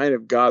guess we kind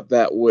of got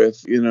that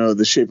with, you know,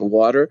 The Shape of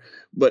Water.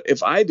 But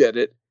if I did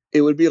it,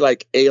 it would be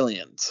like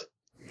Aliens.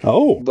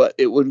 Oh. But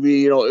it would be,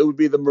 you know, it would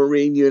be the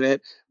Marine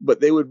unit, but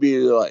they would be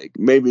like,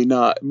 maybe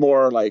not,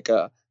 more like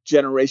a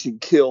Generation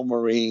Kill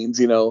Marines,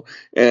 you know,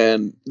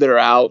 and they're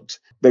out.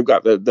 They've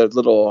got the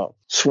little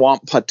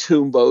swamp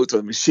pontoon boats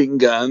with machine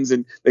guns,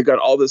 and they've got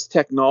all this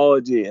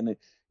technology, and,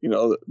 you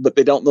know, but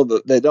they don't know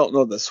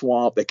the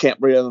swamp. They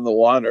can't breathe in the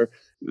water.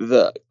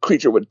 The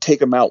creature would take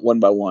them out one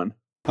by one.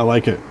 I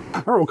like it.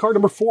 All right, well, card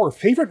number 4.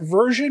 Favorite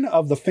version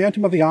of the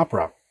Phantom of the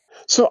Opera?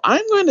 So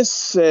I'm going to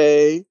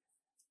say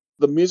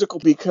the musical,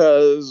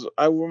 because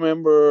I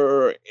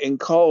remember in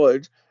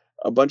college,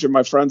 a bunch of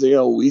my friends, you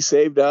know, we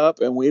saved up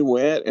and we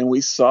went and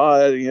we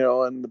saw it, you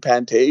know, in the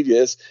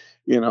Pantages,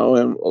 you know,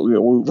 and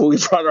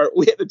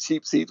we had the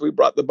cheap seats, we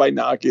brought the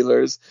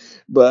binoculars,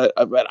 but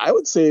I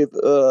would say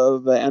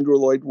the Andrew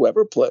Lloyd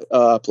Webber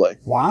play.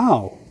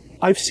 Wow,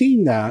 I've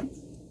seen that.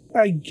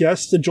 I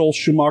guess the Joel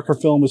Schumacher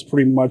film is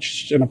pretty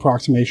much an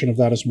approximation of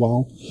that as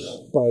well.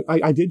 But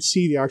I did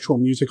see the actual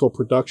musical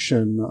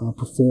production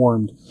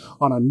performed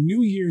on a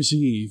New Year's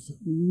Eve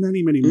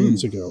many, many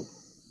moons ago.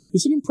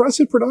 It's an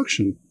impressive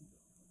production.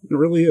 It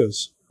really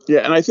is.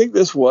 Yeah, and I think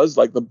this was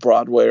like the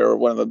Broadway or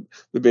one of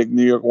the big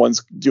New York ones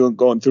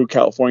going through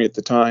California at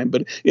the time.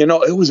 But, you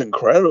know, it was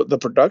incredible. The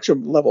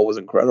production level was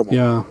incredible.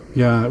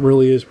 Yeah, it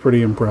really is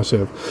pretty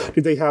impressive.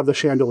 Did they have the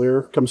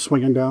chandelier come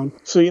swinging down?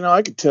 So, you know,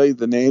 I could tell you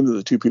the names of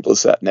the two people who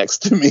sat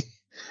next to me.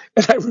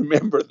 And I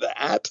remember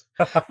that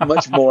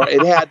much more.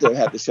 It had to have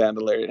had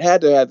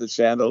the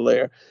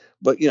chandelier.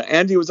 But, you know,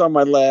 Andy was on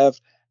my left.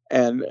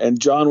 And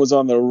John was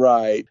on the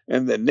right,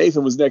 and then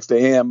Nathan was next to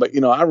him. But,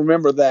 you know, I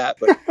remember that.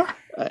 But,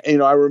 you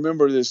know, I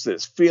remember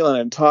this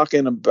feeling and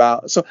talking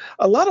about. So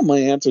a lot of my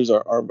answers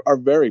are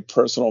very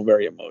personal,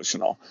 very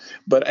emotional.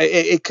 But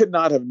it could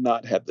not have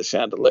not had the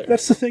chandelier.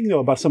 That's the thing,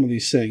 though, about some of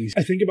these things.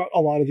 I think about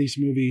a lot of these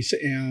movies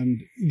and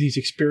these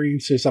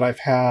experiences that I've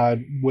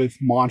had with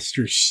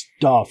monster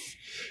stuff.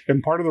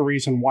 And part of the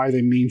reason why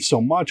they mean so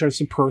much is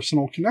the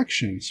personal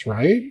connections,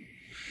 right?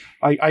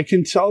 I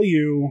can tell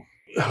you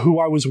who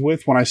I was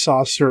with when I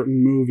saw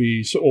certain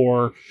movies,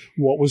 or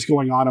what was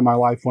going on in my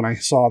life when I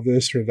saw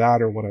this or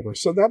that or whatever.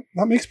 So that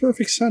makes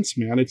perfect sense,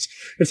 man. It's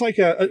like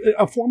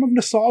a form of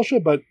nostalgia,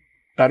 but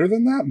better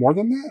than that, more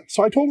than that.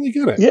 So I totally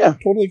get it. Yeah.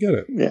 Totally get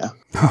it. Yeah.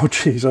 Oh,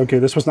 geez. Okay,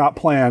 this was not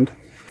planned.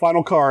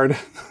 Final card.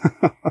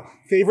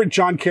 Favorite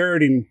John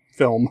Carradine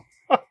film?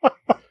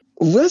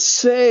 Let's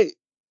say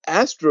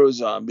Astro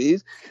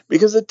Zombies,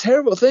 because the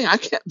terrible thing, I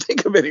can't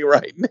think of any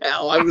right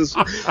now.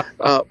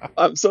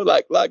 I'm so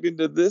like locked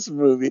into this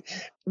movie.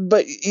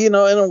 But, you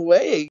know, in a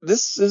way,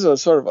 this is a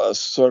sort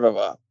of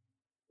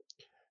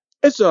a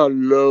It's a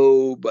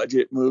low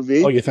budget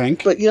movie. Oh, you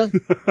think? But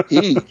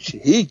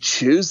he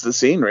chews the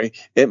scenery.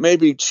 It may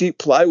be cheap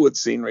plywood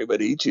scenery,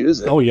 but he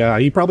chews it. Oh yeah,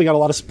 he probably got a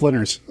lot of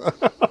splinters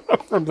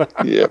from that.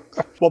 Yeah.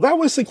 Well, that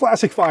was the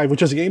Classic 5,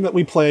 which is a game that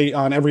we play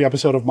on every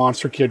episode of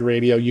Monster Kid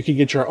Radio. You can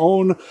get your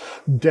own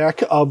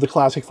deck of the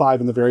Classic 5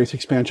 and the various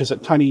expansions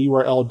at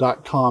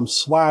tinyurl.com/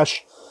 I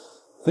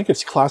think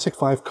it's Classic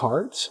 5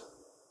 cards.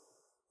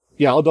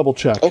 Yeah, I'll double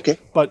check. Okay.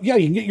 But yeah,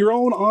 you can get your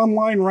own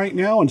online right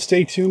now, and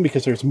stay tuned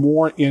because there's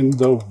more in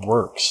the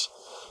works.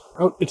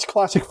 Oh, it's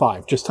Classic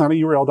 5. Just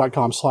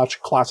tinyurl.com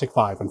 / Classic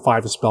 5, and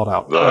 5 is spelled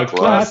out. The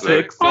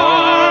Classic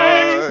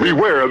 5!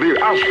 Beware the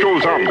Astro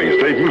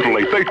Zombies. They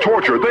mutilate, they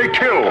torture, they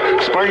kill.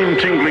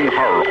 Spine-tingling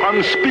horror,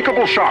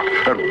 unspeakable shock,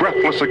 and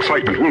breathless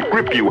excitement will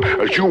grip you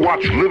as you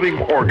watch living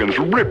organs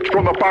ripped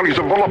from the bodies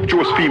of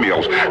voluptuous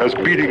females, as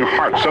beating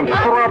hearts and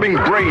throbbing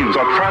brains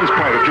are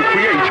transplanted to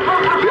create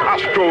the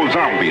Astro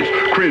Zombies.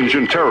 Cringe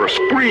in terror,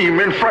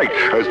 scream in fright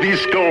as these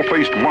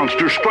skull-faced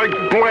monsters strike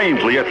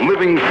blindly at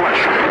living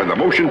flesh, and the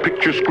motion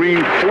picture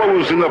screen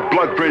flows in the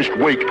blood-drenched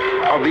wake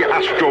of the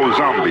Astro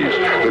Zombies.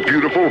 The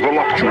beautiful,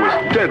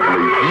 voluptuous,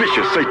 deadly,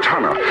 vicious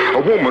Satana, a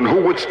woman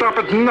who would stop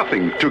at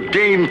nothing to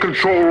gain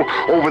control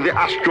over the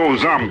Astro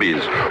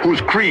Zombies,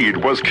 whose creed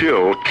was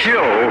kill,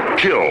 kill,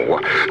 kill.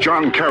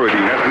 John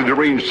Carradine as the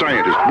deranged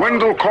scientist,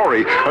 Wendell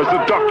Corey as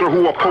the doctor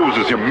who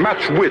opposes him,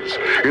 match wits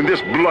in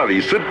this bloody,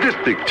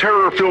 sadistic,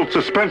 terror-filled,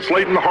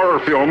 suspense-laden horror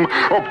film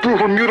of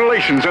brutal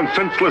mutilations and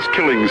senseless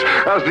killings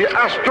as the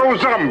Astro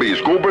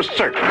Zombies go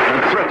berserk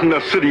and threaten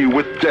a city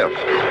with death.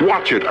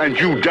 Watch it and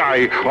you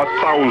die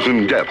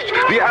 1,000 deaths.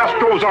 The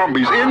Astro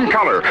Zombies in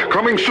color,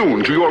 coming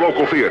soon to your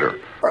local theater.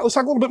 All right, let's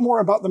talk a little bit more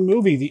about the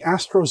movie, The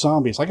Astro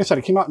Zombies. Like I said,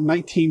 it came out in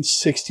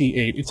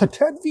 1968. It's a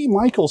Ted V.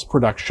 Michaels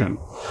production.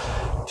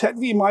 Ted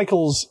V.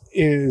 Michaels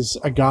is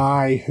a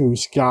guy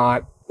who's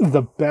got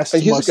the best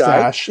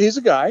mustache. He's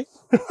a guy.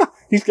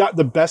 He's got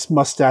the best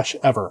mustache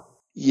ever.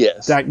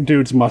 Yes. That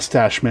dude's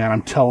mustache, man,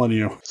 I'm telling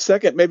you.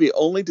 Second, maybe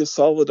only to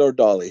Salvador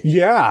Dali.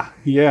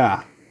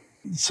 Yeah.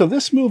 So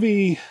this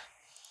movie,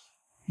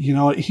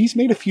 he's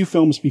made a few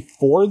films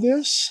before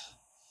this,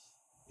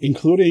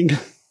 including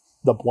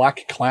The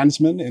Black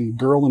Klansman and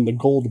Girl in the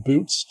Gold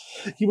Boots.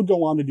 He would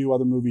go on to do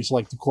other movies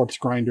like The Corpse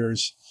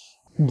Grinders,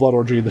 Blood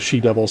Orgy, The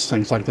She-Devils,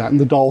 things like that, and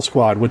The Doll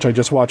Squad, which I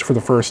just watched for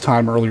the first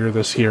time earlier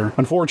this year.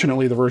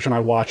 Unfortunately, the version I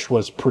watched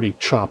was pretty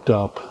chopped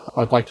up.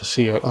 I'd like to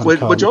see it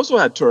uncut. Which also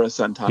had Tura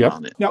Santana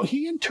on it. Now,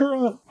 he and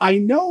Tura, I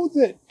know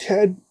that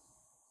Ted...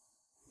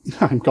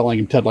 I'm calling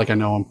him Ted like I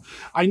know him.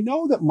 I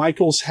know that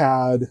Michaels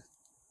had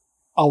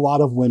a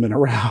lot of women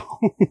around.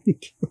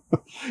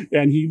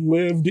 And he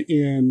lived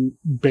in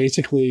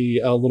basically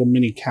a little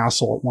mini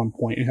castle at one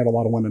point and had a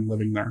lot of women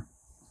living there.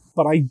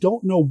 But I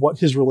don't know what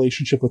his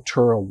relationship with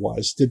Tura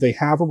was. Did they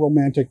have a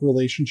romantic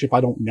relationship? I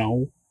don't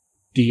know.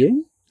 Do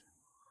you?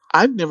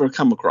 I've never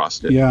come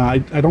across it. Yeah, I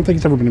don't think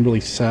it's ever been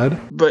really said.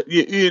 But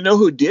you know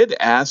who did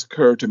ask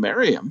her to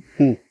marry him?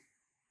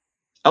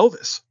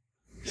 Elvis.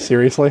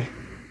 Seriously?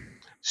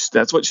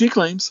 That's what she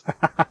claims.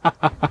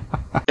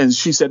 And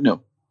she said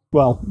no.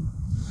 Well,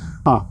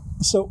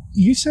 so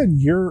you said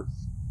your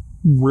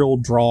real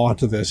draw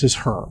to this is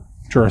her,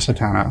 Tura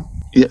Satana.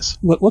 Yes.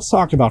 Let's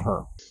talk about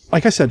her.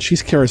 Like I said,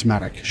 she's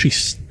charismatic. She's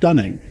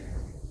stunning.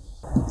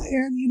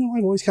 And,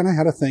 I've always kind of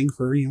had a thing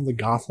for, the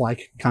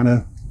goth-like kind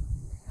of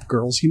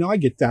girls. I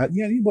get that.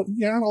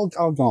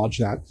 I'll acknowledge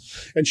that.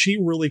 And she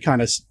really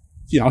kind of,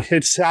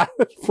 hits that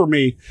for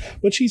me.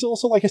 But she's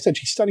also, like I said,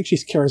 she's stunning.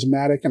 She's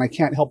charismatic. And I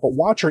can't help but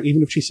watch her,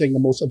 even if she's saying the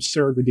most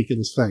absurd,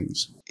 ridiculous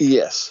things.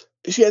 Yes.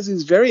 She has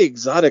these very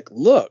exotic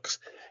looks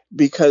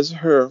because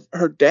her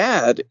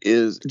dad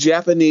is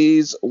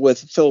Japanese with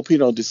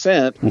Filipino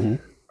descent. Mm-hmm.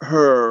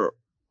 Her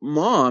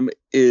mom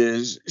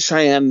is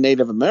Cheyenne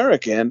Native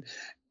American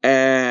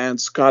and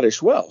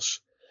Scottish Welsh.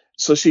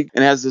 So she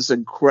has this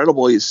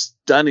incredibly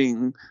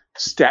stunning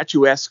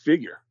statuesque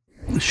figure.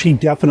 She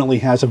definitely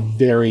has a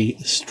very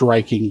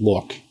striking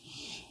look.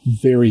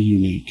 Very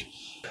unique.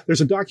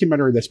 There's a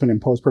documentary that's been in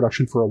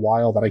post-production for a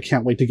while that I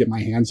can't wait to get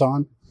my hands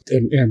on.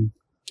 And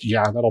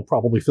yeah, that'll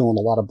probably fill in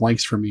a lot of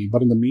blanks for me.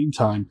 But in the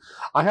meantime,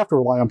 I have to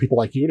rely on people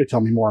like you to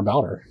tell me more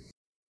about her.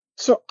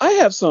 So I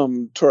have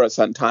some Tura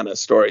Santana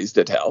stories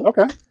to tell.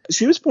 Okay.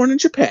 She was born in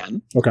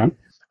Japan. Okay.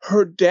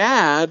 Her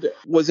dad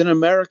was in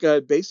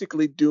America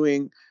basically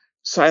doing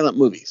silent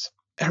movies.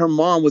 Her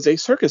mom was a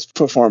circus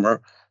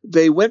performer.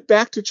 They went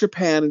back to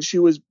Japan and she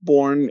was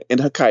born in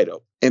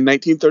Hokkaido in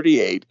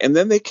 1938. And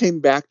then they came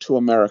back to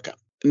America.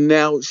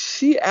 Now,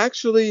 she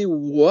actually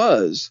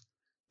was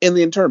in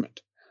the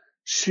internment.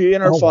 She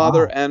and her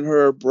father and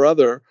her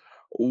brother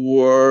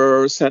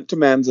were sent to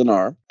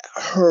Manzanar.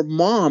 Her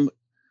mom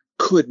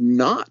could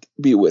not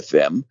be with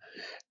them,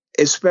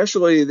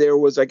 especially there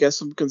was, I guess,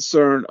 some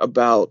concern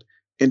about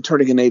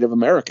interning a Native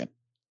American.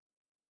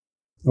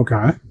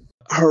 Okay.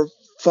 Her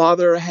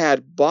father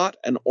had bought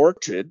an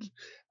orchard.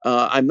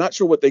 I'm not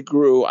sure what they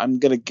grew. I'm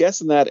going to guess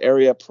in that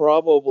area,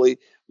 probably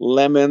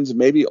lemons,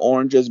 maybe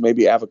oranges,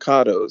 maybe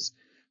avocados,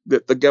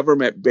 that the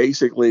government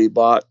basically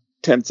bought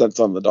 10 cents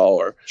on the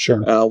dollar.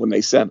 Sure. When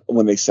they sent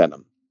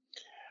them.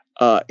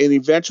 And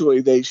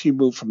eventually she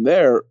moved from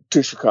there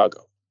to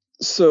Chicago.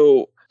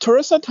 So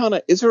Toru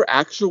Santana is her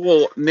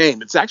actual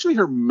name. It's actually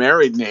her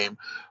married name.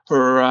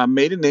 Her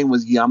maiden name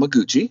was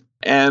Yamaguchi.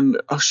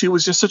 And she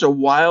was just such a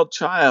wild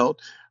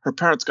child. Her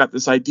parents got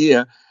this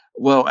idea.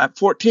 Well, at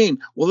 14,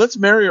 let's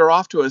marry her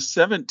off to a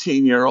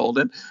 17-year-old,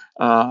 and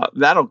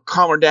that'll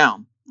calm her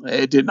down.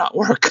 It did not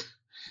work.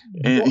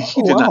 And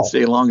he did not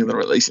stay long in the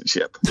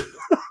relationship.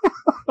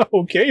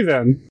 Okay,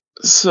 then.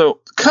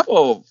 So, a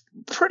couple of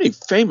pretty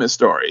famous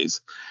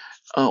stories.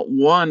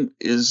 One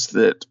is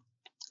that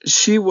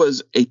she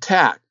was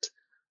attacked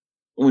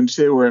when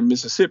they were in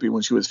Mississippi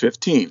when she was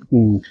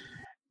 15.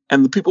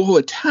 And the people who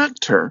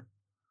attacked her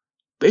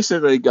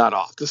basically got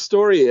off. The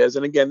story is,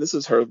 and again, this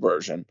is her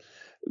version,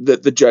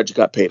 that the judge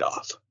got paid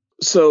off.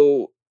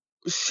 So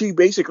she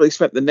basically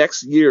spent the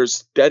next years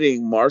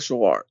studying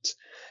martial arts.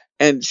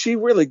 And she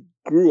really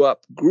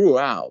grew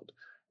out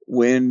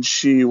when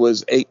she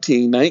was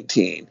 18,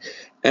 19.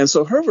 And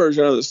so her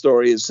version of the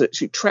story is that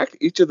she tracked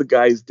each of the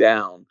guys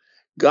down,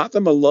 got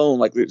them alone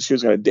like she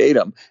was going to date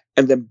them,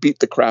 and then beat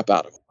the crap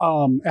out of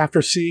them.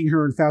 After seeing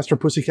her in Faster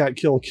Pussycat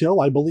Kill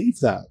Kill, I believe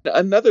that.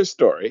 Another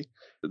story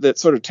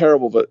that's sort of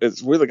terrible, but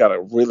it's really got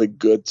a really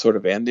good sort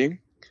of ending.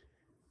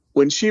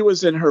 When she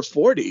was in her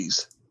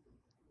 40s,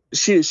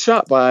 she is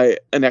shot by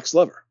an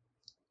ex-lover.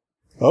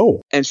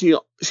 Oh. And she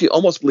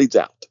almost bleeds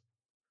out.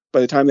 By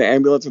the time the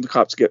ambulance and the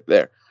cops get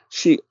there,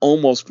 she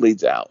almost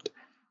bleeds out.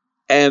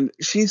 And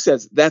she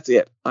says, that's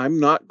it. I'm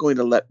not going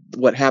to let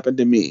what happened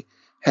to me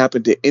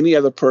happen to any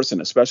other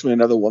person, especially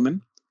another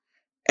woman.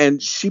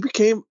 And she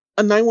became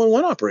a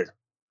 911 operator.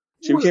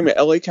 She became an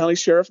LA County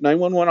Sheriff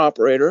 911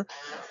 operator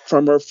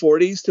from her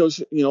 40s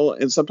till,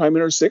 and sometime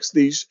in her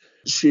 60s,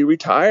 she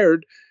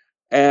retired.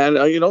 And,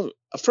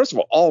 first of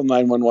all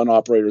 911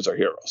 operators are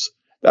heroes.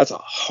 That's a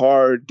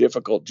hard,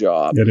 difficult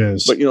job. It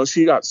is. But,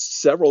 she got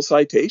several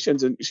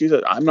citations, and she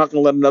said, I'm not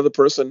going to let another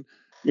person,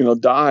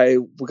 die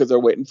because they're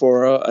waiting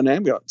for an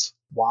ambulance.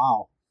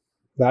 Wow.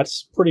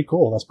 That's pretty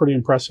cool. That's pretty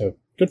impressive.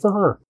 Good for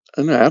her.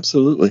 No,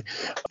 absolutely.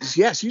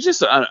 Yeah, she's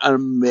just an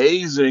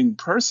amazing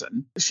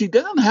person. She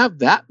doesn't have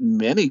that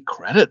many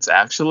credits,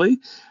 actually.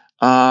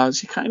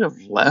 She kind of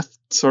left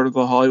sort of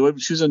the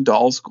Hollywood. She was in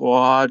Doll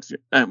Squad.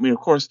 I mean, of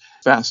course,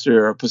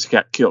 Faster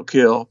Pussycat Kill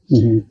Kill,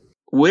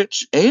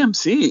 which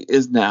AMC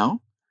is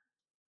now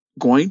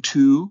going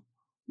to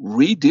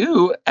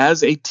redo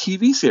as a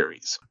TV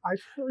series.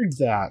 I've heard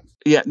that.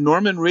 Yeah,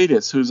 Norman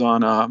Reedus, who's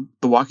on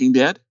The Walking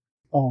Dead.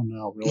 Oh,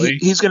 no, really?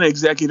 He's going to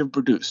executive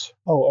produce.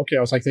 Oh, okay. I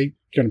was like, they're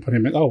going to put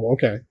him in. Oh,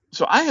 okay.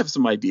 So I have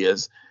some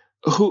ideas.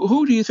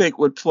 Who do you think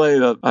would play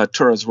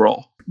Toru's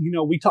role?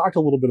 We talked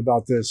a little bit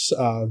about this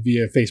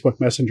via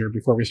Facebook Messenger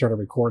before we started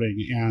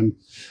recording, and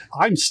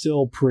I'm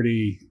still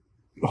pretty,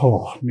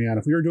 oh man,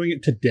 if we were doing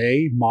it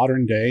today,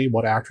 modern day,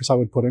 what actress I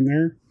would put in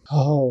there?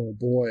 Oh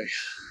boy,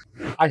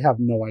 I have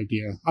no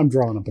idea. I'm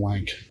drawing a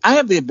blank. I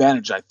have the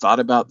advantage. I thought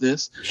about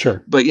this.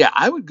 Sure. But yeah,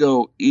 I would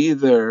go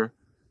either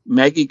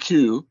Maggie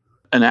Q,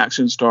 an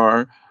action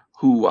star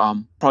who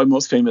probably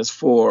most famous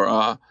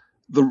for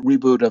the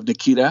reboot of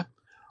Nikita,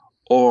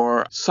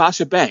 or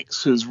Sasha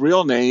Banks, whose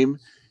real name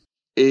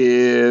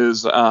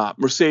is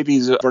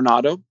Mercedes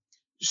Varnado.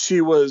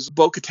 She was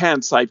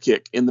Bo-Katan's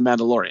sidekick in The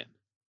Mandalorian.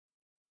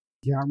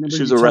 Yeah, I remember.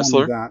 She's a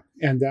wrestler.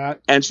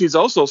 And she's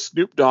also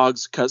Snoop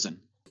Dogg's cousin.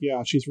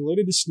 Yeah, she's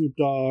related to Snoop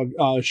Dogg.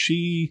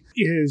 She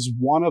is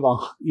one of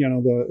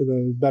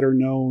the better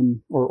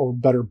known or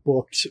better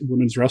booked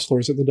women's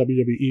wrestlers at the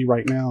WWE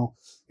right now,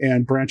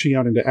 and branching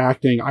out into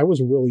acting. I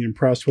was really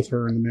impressed with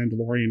her in The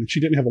Mandalorian. She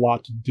didn't have a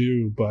lot to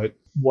do, but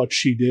what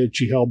she did,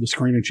 she held the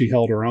screen and she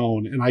held her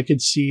own. And I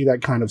could see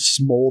that kind of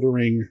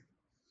smoldering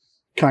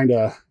kind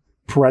of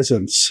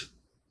presence.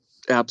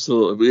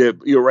 Absolutely.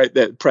 You're right,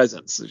 that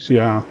presence.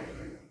 Yeah.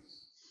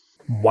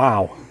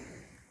 Wow.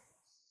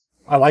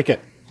 I like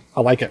it.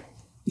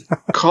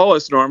 Call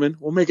us, Norman.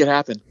 We'll make it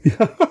happen.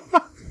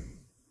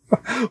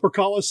 Or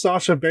call us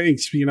Sasha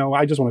Banks.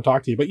 I just want to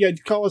talk to you. But yeah,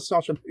 call us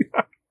Sasha Banks.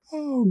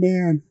 Oh,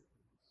 man.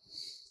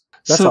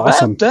 That's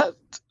awesome.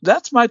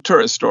 That's my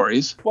tourist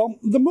stories. Well,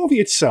 the movie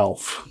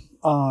itself,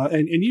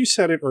 and you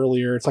said it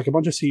earlier, it's like a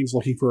bunch of scenes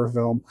looking for a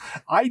film.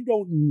 I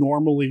don't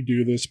normally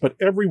do this, but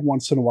every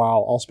once in a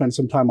while, I'll spend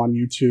some time on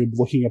YouTube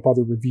looking up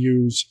other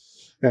reviews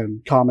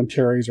and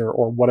commentaries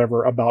or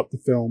whatever about the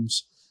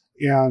films.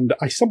 And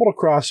I stumbled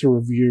across a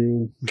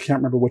review, I can't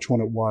remember which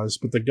one it was,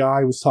 but the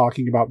guy was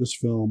talking about this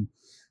film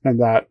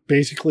and that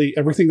basically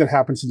everything that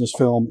happens in this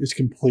film is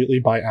completely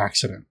by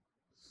accident.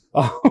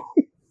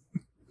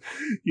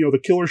 The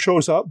killer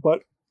shows up,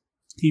 but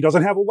he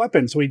doesn't have a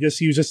weapon, so he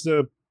just uses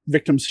the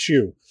victim's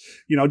shoe.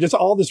 Just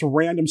all this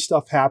random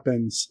stuff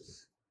happens,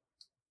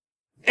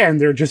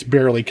 and they're just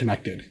barely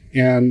connected.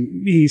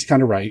 And he's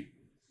kind of right.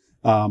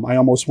 I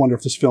almost wonder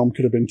if this film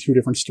could have been two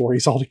different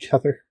stories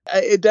altogether.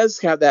 It does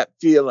have that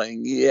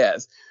feeling,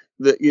 yes,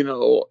 that,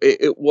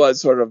 it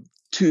was sort of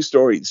two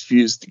stories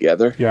fused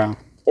together. Yeah.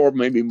 Or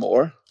maybe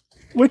more.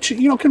 which,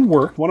 can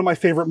work. One of my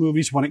favorite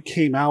movies when it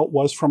came out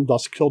was From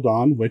Dusk Till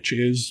Dawn, which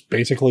is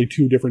basically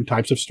two different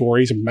types of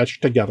stories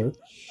meshed together.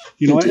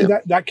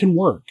 And that can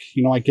work.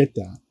 I get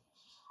that.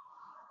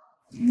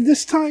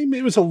 This time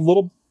it was a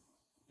little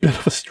bit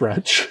of a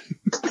stretch.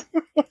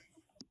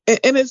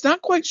 And it's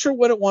not quite sure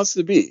what it wants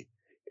to be.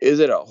 Is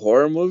it a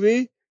horror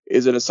movie?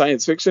 Is it a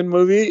science fiction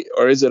movie?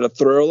 Or is it a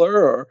thriller?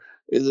 Or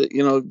is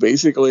it,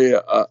 basically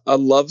a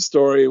love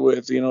story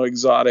with,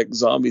 exotic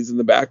zombies in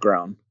the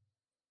background?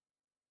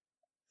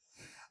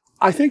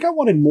 I think I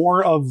wanted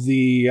more of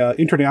the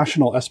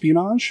international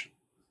espionage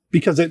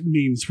because it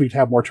means we'd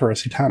have more Tura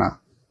Satana.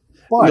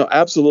 But, no,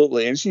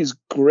 absolutely. And she's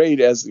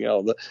great as,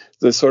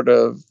 the sort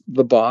of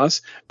the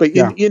boss. But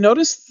you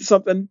notice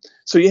something.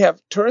 So you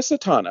have Tura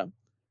Satana,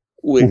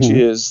 which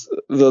is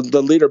the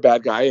leader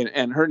bad guy,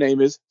 and her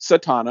name is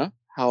Satana.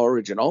 How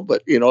original,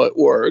 but it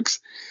works.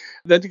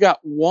 Then you got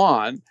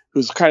Juan,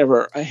 who's kind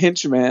of a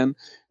henchman,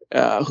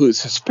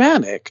 who's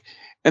Hispanic,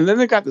 and then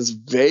they got this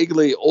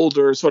vaguely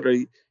older, sort of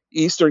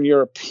Eastern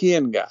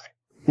European guy.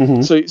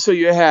 Mm-hmm. So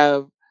you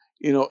have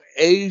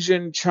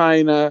Asian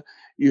China,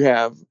 you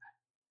have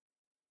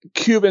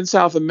Cuban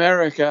South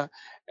America,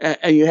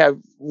 and you have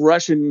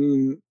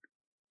Russian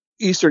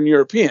Eastern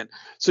European.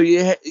 So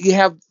you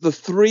have the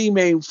three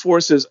main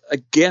forces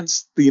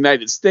against the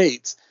United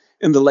States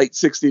in the late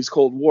 60s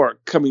Cold War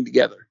coming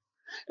together.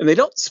 And they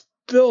don't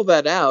spill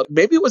that out.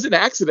 Maybe it was an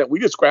accident. We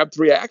just grabbed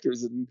three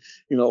actors and,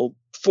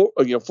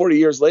 40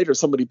 years later,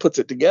 somebody puts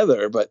it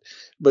together. But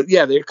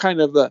yeah, they're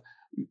kind of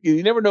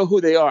you never know who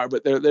they are,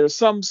 but there's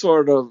some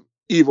sort of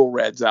evil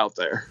Reds out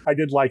there. I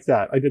did like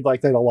that. I did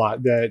like that a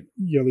lot, that,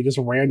 they just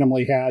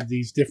randomly had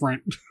these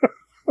different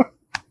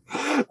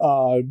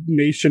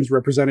nations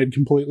represented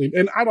completely.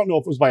 And I don't know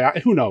if it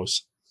was who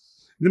knows?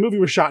 The movie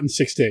was shot in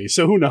 6 days,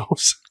 so who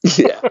knows?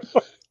 Yeah.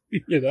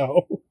 And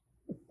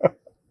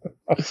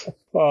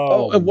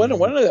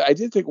I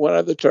did think one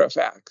other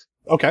fact.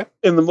 Okay.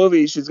 In the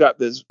movie, she's got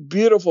this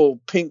beautiful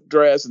pink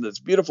dress and this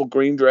beautiful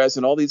green dress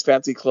and all these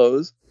fancy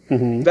clothes.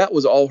 Mm-hmm. That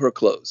was all her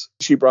clothes.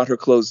 She brought her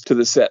clothes to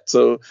the set,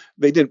 so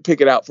they didn't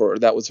pick it out for her.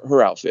 That was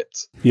her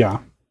outfits. Yeah.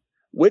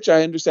 Which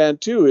I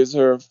understand, too, is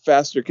her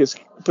Faster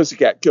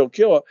Pussycat Kill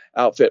Kill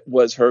outfit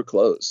was her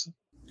clothes.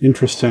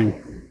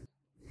 Interesting.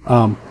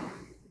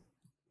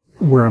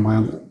 Where am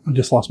I? I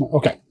just lost my...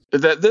 Okay.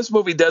 This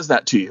movie does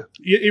that to you.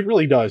 It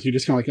really does. You're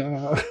just kind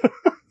of like...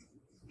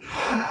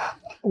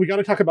 We got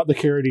to talk about the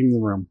Carradine in the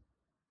room.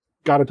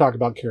 Got to talk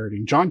about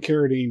Carradine. John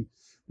Carradine,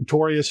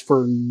 notorious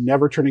for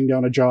never turning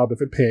down a job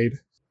if it paid.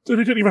 He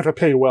didn't even have to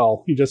pay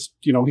well. He just,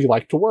 he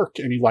liked to work,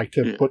 and he liked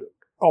to put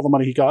all the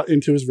money he got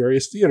into his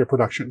various theater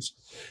productions.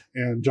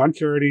 And John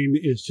Carradine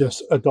is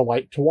just a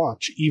delight to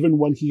watch, even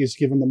when he is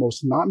given the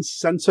most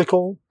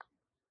nonsensical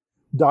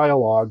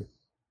dialogue.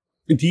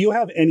 Do you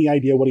have any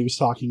idea what he was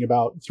talking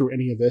about through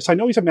any of this? I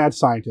know he's a mad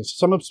scientist.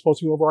 Some of it's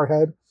supposed to go over our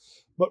head.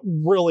 But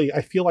really,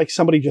 I feel like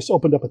somebody just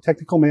opened up a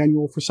technical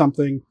manual for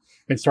something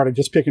and started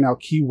just picking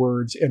out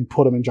keywords and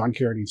put them in John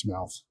Carradine's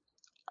mouth.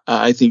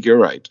 I think you're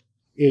right.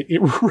 It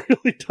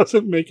really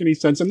doesn't make any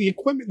sense. And the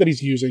equipment that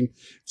he's using,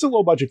 it's a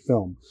low-budget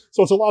film.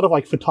 So it's a lot of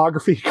like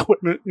photography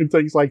equipment and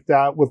things like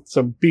that with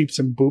some beeps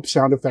and boops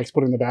sound effects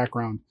put in the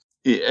background.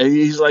 Yeah,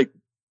 he's like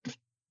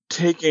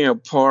taking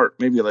apart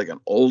maybe like an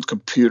old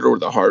computer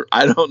with a heart.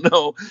 I don't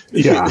know.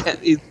 Yeah.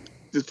 He's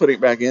just putting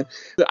it back in.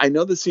 I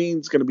know the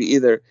scene's going to be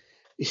either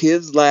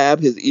his lab,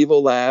 his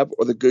evil lab,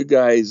 or the good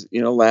guy's,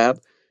 lab,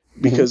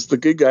 because the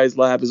good guy's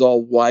lab is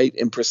all white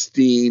and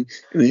pristine,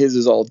 and his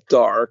is all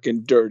dark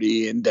and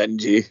dirty and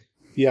dingy.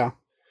 Yeah.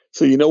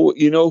 So you know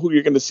who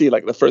you're going to see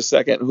like the first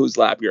second whose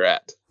lab you're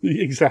at.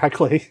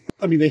 Exactly.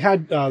 I mean, they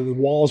had the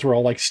walls were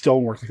all like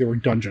stonework, like they were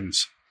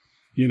dungeons.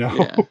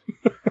 Yeah.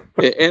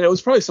 And it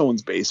was probably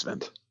someone's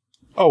basement.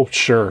 Oh,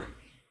 sure.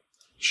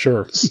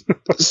 So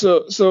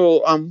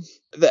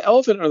the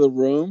elephant in the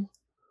room,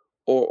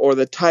 or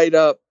the tied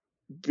up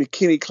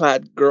bikini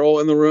clad girl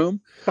in the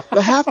room.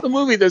 The half the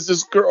movie, there's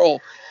this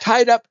girl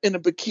tied up in a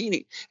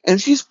bikini,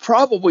 and she's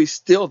probably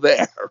still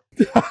there.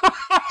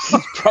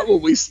 She's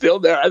probably still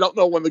there. I don't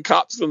know when the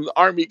cops from the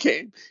army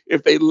came,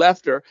 if they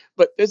left her,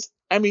 but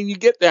you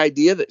get the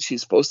idea that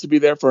she's supposed to be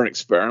there for an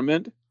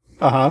experiment.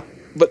 Uh-huh.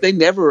 But they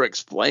never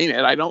explain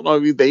it. I don't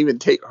know if they even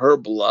take her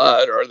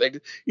blood or they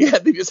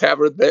just have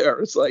her there.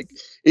 It's like,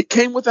 it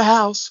came with the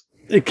house.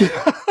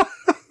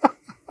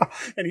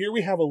 And here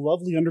we have a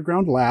lovely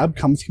underground lab,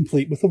 comes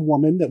complete with a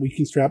woman that we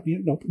can strap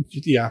in. Nope.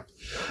 Yeah.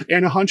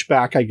 And a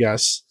hunchback, I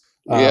guess.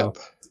 Yep.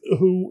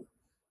 Who,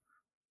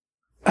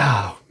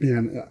 oh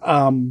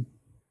man.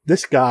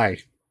 This guy.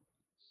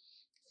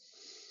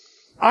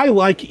 I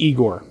like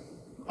Igor.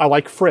 I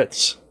like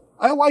Fritz.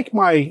 I like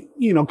my,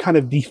 kind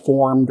of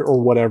deformed or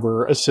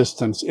whatever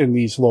assistants in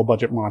these low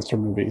budget monster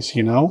movies,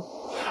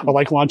 I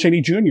like Lon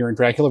Chaney Jr. in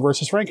Dracula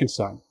vs.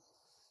 Frankenstein.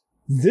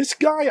 This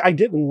guy I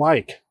didn't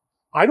like.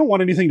 I don't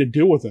want anything to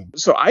do with him.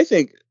 So I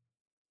think,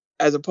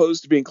 as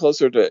opposed to being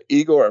closer to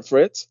Igor or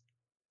Fritz,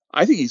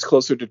 I think he's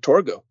closer to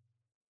Torgo.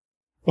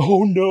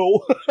 Oh,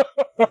 no.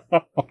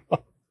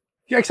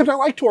 Yeah, except I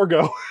like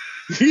Torgo.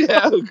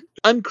 Yeah,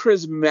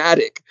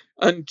 uncharismatic,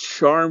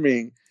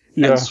 uncharming,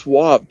 and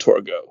suave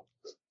Torgo.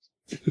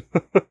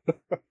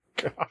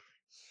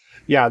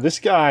 Yeah, this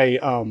guy,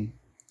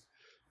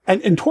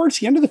 and towards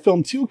the end of the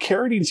film too,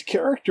 Carradine's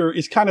character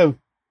is kind of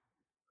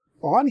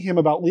on him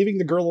about leaving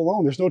the girl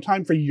alone. There's no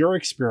time for your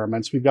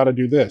experiments. We've got to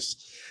do this.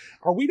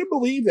 Are we to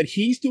believe that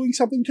he's doing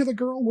something to the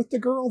girl, with the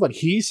girl, that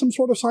he's some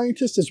sort of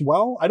scientist as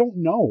well? I don't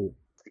know.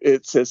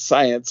 It's a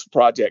science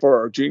project for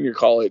our junior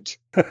college.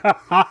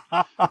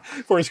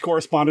 For his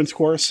correspondence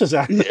course, is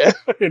that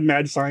in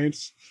mad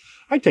science?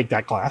 I'd take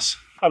that class.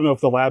 I don't know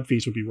if the lab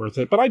fees would be worth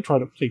it, but I'd try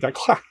to take that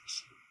class.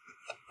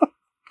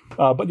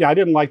 But yeah, I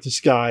didn't like this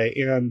guy,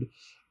 and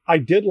I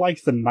did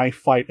like the knife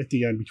fight at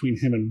the end between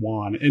him and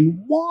Juan.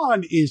 And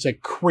Juan is a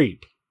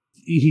creep.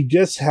 He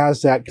just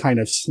has that kind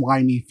of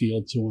slimy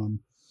feel to him.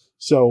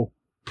 So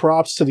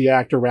props to the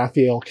actor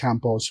Rafael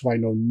Campos, who I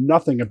know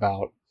nothing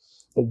about.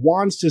 But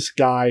Juan's this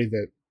guy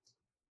that,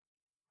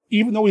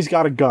 even though he's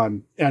got a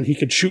gun and he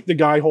could shoot the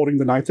guy holding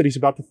the knife that he's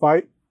about to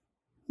fight,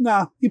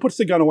 he puts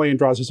the gun away and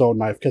draws his own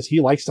knife because he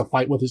likes to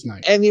fight with his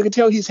knife. And you can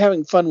tell he's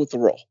having fun with the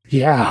role.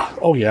 Yeah.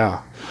 Oh,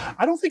 yeah.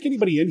 I don't think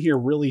anybody in here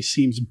really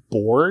seems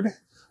bored.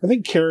 I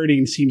think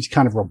Carradine seems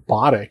kind of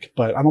robotic,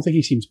 but I don't think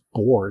he seems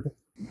bored.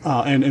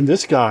 And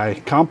this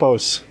guy,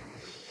 Campos,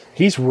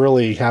 he's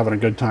really having a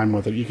good time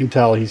with it. You can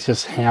tell he's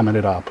just hamming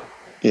it up.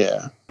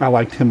 Yeah. I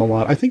liked him a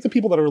lot. I think the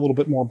people that are a little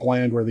bit more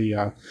bland were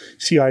the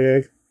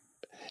CIA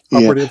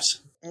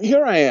operatives. Yeah.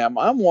 Here I am.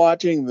 I'm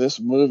watching this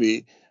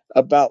movie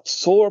about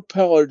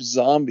solar-powered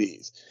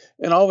zombies.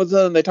 And all of a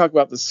sudden they talk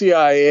about the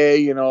CIA,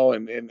 you know,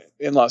 in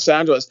Los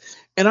Angeles.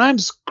 And I'm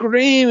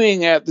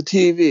screaming at the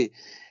TV.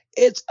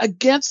 It's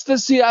against the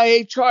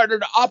CIA charter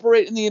to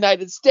operate in the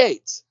United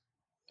States.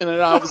 And then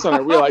all of a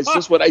sudden I realized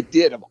just what I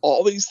did of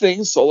all these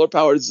things,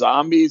 solar-powered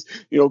zombies,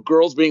 you know,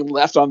 girls being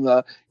left on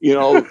the, you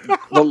know,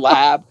 the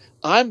lab.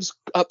 I'm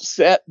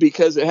upset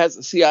because it has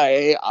the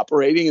CIA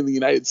operating in the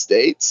United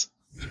States.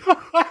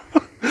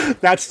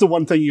 That's the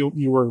one thing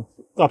you were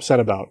upset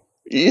about.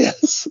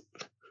 Yes.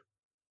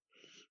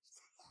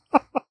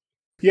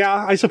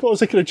 Yeah, I suppose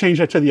they could have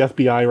changed that to the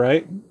FBI,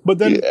 right? But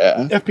then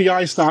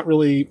FBI is not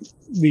really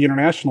the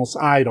internationals.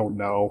 I don't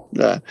know.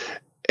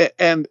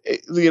 And,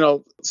 you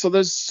know, so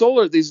there's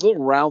these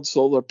little round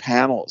solar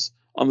panels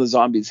on the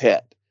zombie's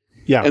head.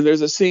 Yeah. And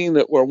there's a scene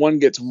where one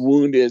gets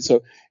wounded,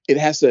 so it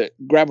has to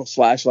grab a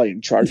flashlight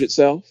and charge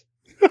itself.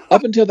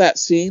 Up until that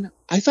scene,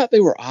 I thought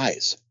they were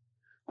eyes.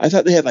 I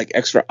thought they had like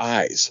extra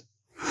eyes.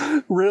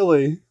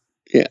 Really?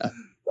 Yeah.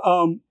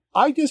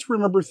 I just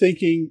remember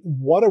thinking,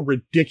 what a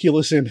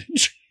ridiculous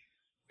image.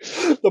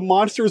 The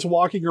monster is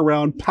walking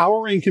around,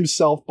 powering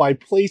himself by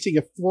placing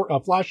a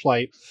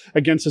flashlight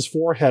against his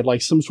forehead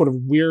like some sort of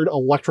weird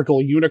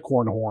electrical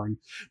unicorn horn,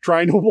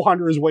 trying to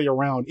wander his way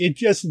around. It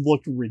just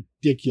looked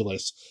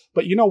ridiculous.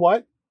 But you know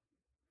what?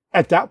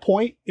 At that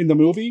point in the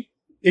movie,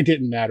 it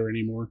didn't matter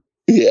anymore.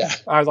 Yeah.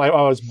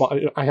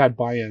 I had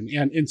buy-in.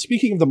 And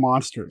speaking of the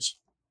monsters,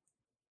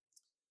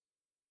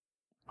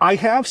 I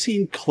have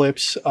seen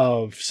clips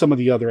of some of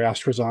the other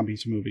Astro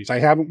Zombies movies. I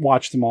haven't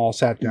watched them all,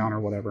 sat down or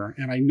whatever.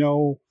 And I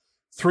know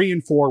 3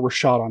 and 4 were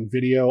shot on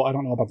video. I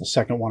don't know about the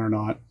second one or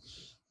not.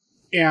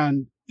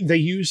 And they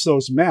use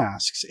those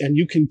masks, and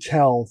you can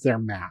tell they're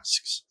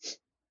masks.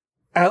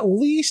 At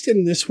least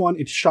in this one,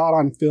 it's shot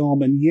on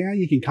film, and yeah,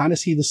 you can kind of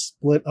see the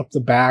split up the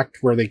back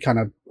where they kind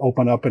of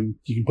open up and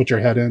you can put your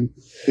head in.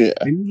 Yeah.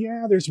 And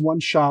yeah, there's one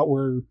shot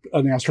where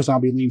an Astro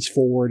Zombie leans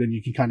forward and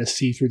you can kind of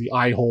see through the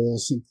eye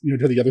holes, and, you know,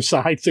 to the other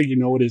side, so you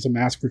know it is a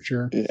mask for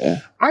sure.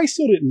 Yeah. I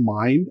still didn't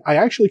mind. I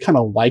actually kind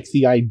of like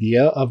the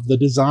idea of the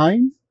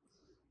design,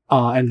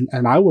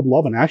 and I would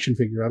love an action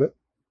figure of it.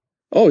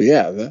 Oh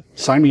yeah,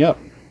 sign me up.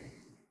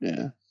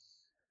 Yeah.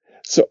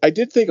 So I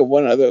did think of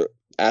one other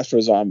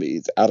Astro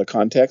Zombies out of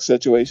context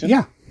situation.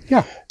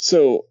 Yeah.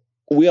 So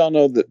we all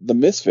know that the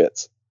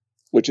Misfits,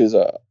 which is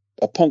a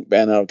punk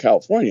band out of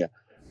California,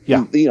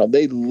 you know,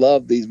 they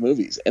love these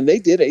movies, and they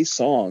did a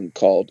song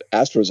called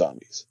Astro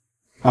Zombies.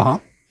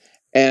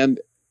 And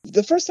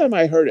the first time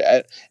I heard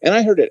it, and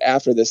I heard it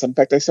after this, in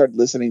fact, I started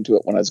listening to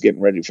it when I was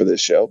getting ready for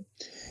this show.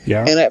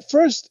 Yeah. And at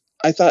first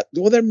I thought,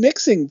 well, they're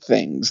mixing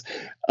things,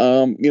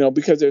 you know,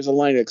 because there's a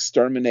line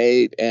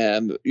exterminate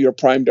and your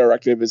prime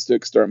directive is to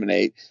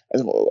exterminate.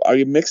 And well, are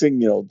you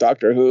mixing, you know,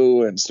 Doctor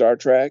Who and Star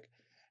Trek?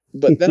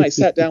 But then I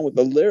sat down with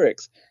the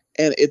lyrics,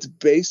 and it's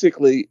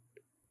basically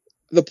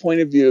the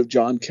point of view of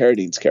John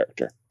Carradine's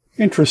character.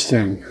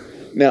 Interesting.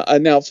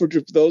 Now for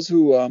those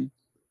who,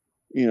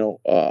 you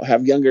know,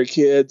 have younger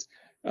kids,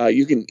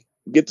 you can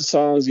get the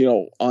songs, you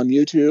know, on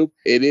YouTube.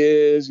 It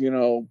is, you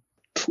know,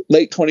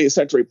 late 20th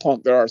century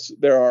punk. There are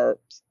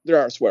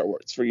swear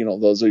words for, you know,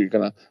 those who you're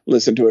going to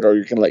listen to it, or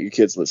you can let your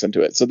kids listen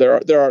to it. So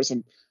there are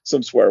some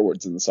swear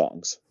words in the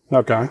songs.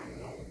 Okay.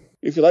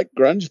 If you like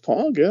grunge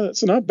punk, yeah,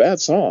 it's a not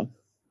bad song.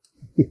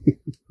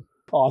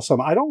 Awesome.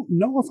 I don't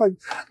know if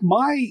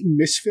my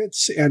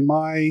Misfits and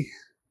my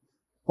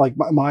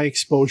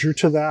exposure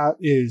to that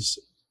is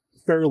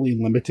fairly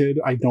limited.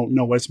 I don't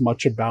know as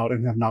much about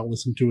and have not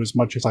listened to as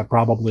much as I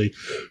probably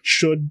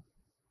should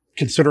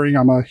considering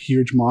I'm a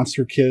huge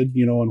monster kid,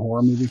 and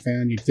horror movie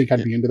fan, you'd think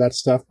I'd be into that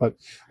stuff, but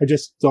I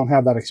just don't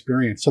have that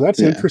experience. So that's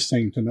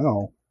interesting to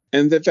know.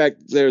 And in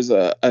fact, there's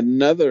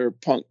another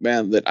punk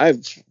band that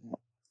I've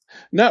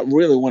not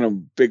really one of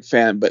a big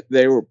fan, but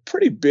they were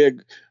pretty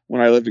big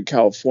when I lived in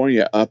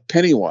California,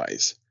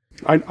 Pennywise.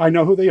 I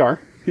know who they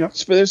are. Yeah.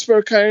 So they're sort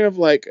of kind of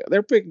like,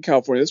 they're big in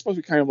California. They're supposed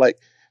to be kind of like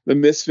the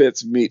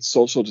Misfits meet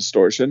Social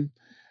Distortion.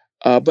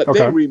 But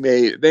they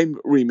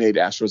remade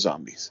Astro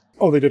Zombies.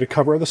 Oh, they did a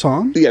cover of the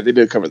song? Yeah, they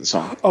did a cover of the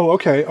song. Oh,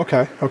 okay.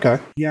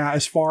 Yeah,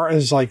 as far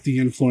as like the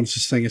influence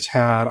this thing has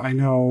had, I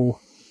know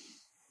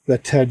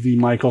that Ted V.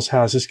 Michaels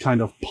has this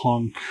kind of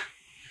punk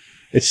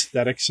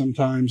aesthetic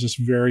sometimes. It's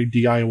very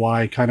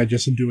DIY, kind of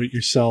just do it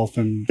yourself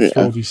and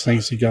throw these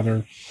things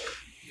together.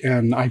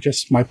 And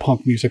my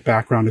punk music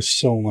background is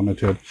so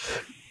limited.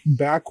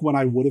 Back when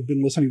I would have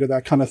been listening to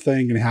that kind of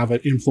thing and have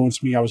it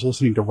influence me, I was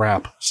listening to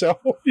rap. So,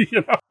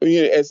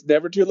 It's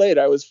never too late.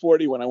 I was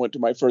 40 when I went to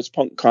my first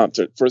punk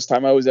concert. First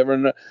time I was ever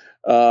in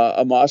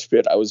a mosh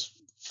pit. I was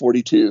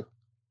 42.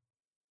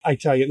 I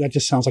tell you, that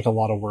just sounds like a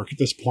lot of work at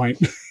this point.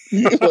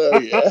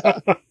 Well, yeah.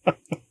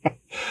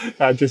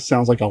 That just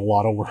sounds like a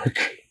lot of work.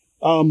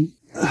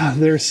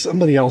 There's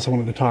somebody else I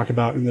wanted to talk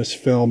about in this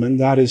film, and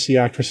that is the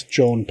actress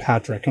Joan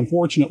Patrick.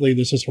 Unfortunately,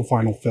 this is her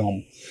final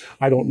film.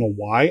 I don't know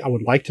why. I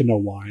would like to know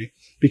why,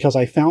 because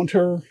I found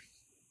her...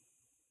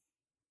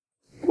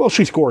 Well,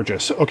 she's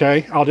gorgeous,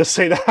 okay? I'll just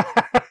say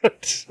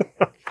that.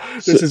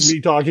 This is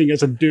me talking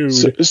as a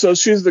dude. So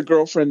she's the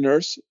girlfriend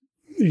nurse?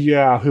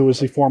 Yeah, who was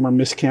the former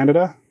Miss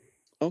Canada.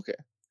 Okay.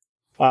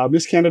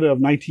 Miss Canada of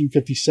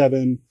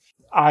 1957.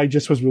 I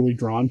just was really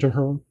drawn to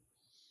her.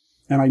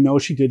 And I know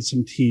she did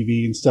some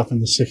TV and stuff in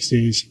the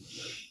 60s.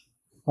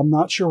 I'm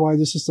not sure why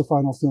this is the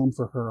final film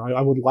for her.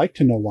 I would like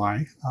to know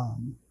why.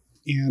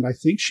 And I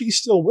think she's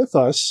still with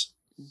us.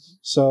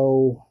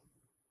 So,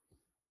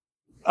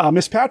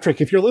 Miss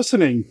Patrick, if you're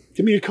listening,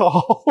 give me a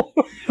call.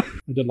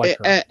 I did like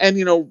her. And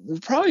we're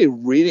probably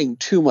reading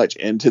too much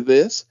into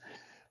this.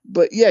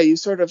 But yeah, you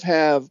sort of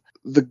have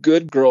the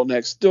good girl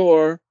next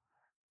door,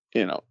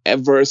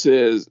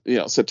 versus,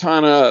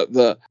 Satana,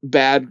 the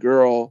bad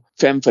girl,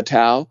 femme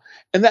fatale.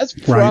 And that's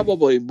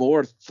probably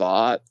more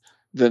thought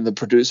than the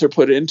producer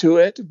put into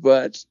it,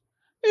 but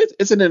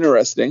it's an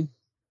interesting.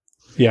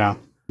 Yeah.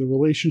 The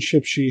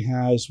relationship she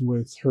has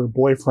with her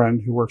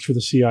boyfriend who works for the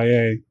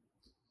CIA.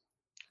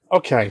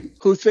 Okay.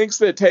 Who thinks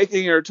that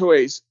taking her to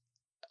a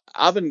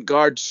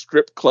avant-garde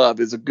strip club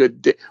is a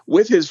good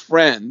with his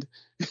friend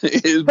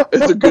is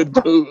a good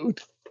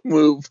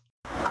move.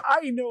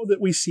 I know that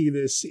we see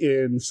this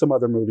in some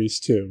other movies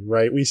too,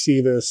 right? We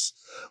see this,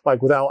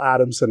 like with Al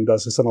Adamson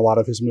does this in a lot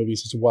of his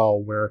movies as well,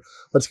 where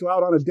let's go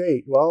out on a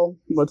date. Well,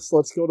 let's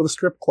go to the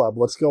strip club.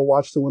 Let's go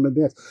watch the women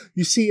dance.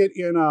 You see it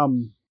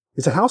in,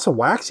 is it House of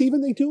Wax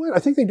even they do it? I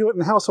think they do it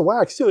in House of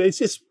Wax too.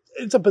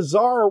 It's a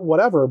bizarre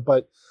whatever,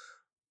 but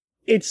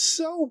it's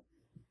so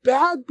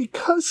bad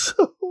because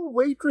the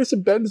waitress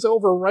bends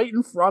over right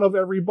in front of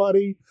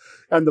everybody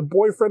and the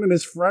boyfriend and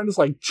his friends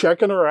like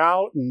checking her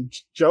out and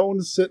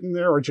Joan's sitting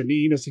there, or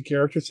Janine is the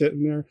character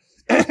sitting there.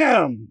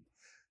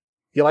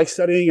 You like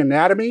studying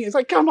anatomy? It's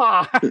like, come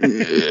on.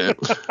 Yeah.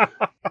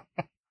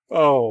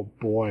 Oh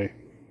boy.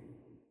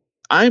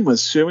 I'm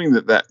assuming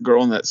that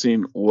girl in that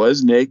scene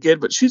was naked,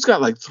 but she's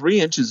got like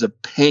 3 inches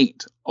of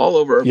paint all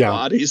over her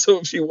body. So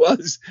if she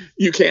was,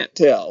 you can't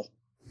tell.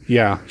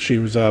 Yeah, she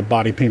was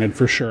body painted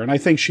for sure. And I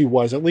think she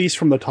was, at least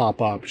from the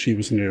top up, she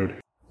was nude.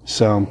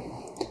 So,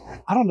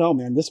 I don't know,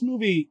 man. This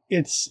movie,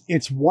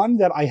 it's one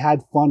that I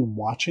had fun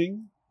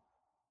watching.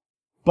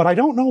 But I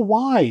don't know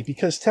why,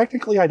 because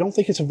technically I don't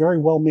think it's a very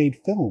well-made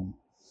film.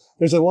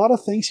 There's a lot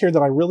of things here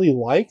that I really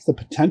like, the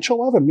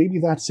potential of, and maybe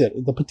that's it.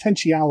 The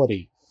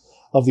potentiality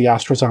of the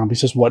Astro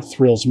Zombies is what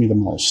thrills me the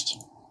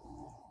most.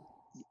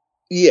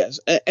 Yes,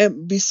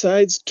 and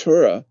besides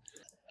Tura,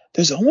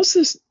 there's almost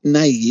this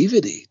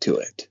naivety to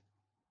it.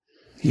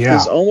 Yeah.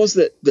 There's almost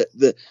that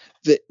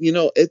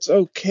it's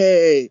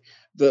okay.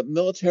 The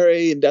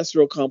military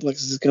industrial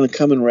complex is going to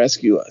come and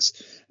rescue us.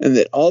 And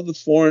that all the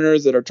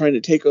foreigners that are trying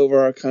to take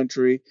over our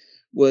country,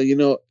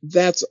 well,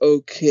 that's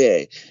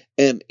okay.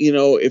 And,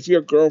 if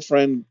your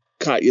girlfriend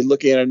caught you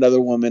looking at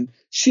another woman,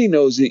 she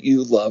knows that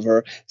you love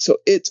her. So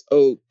it's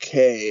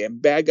okay.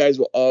 And bad guys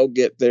will all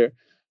get their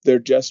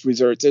just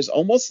desserts. There's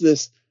almost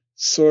this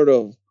sort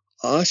of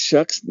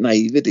shucks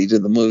naivety to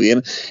the movie,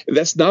 and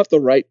that's not the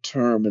right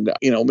term, and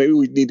maybe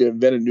we need to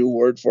invent a new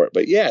word for it,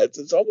 but yeah,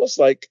 it's almost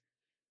like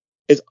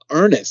it's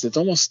earnest. It's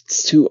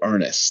almost too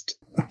earnest.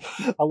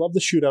 I love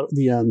the shootout at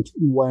the end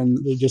when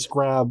they just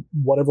grab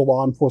whatever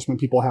law enforcement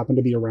people happen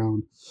to be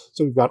around.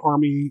 So we've got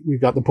army,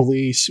 we've got the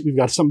police, we've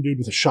got some dude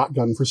with a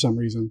shotgun for some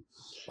reason,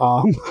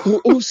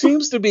 who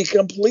seems to be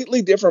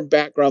completely different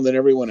background than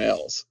everyone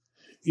else.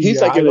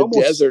 He's like in a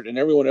desert, and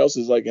everyone else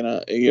is like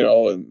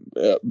in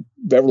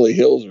Beverly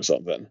Hills or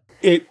something.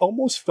 It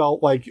almost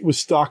felt like it was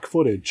stock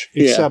footage,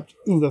 except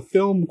the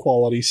film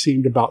quality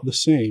seemed about the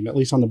same, at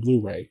least on the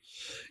Blu-ray.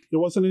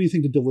 There wasn't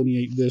anything to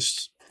delineate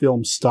this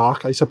film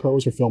stock, I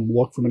suppose, or film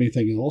look from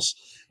anything else.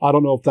 I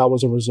don't know if that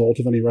was a result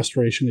of any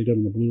restoration they did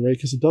on the Blu-ray,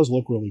 because it does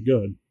look really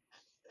good.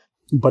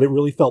 But it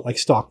really felt like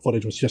stock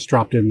footage was just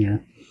dropped in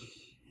there.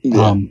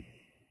 Yeah.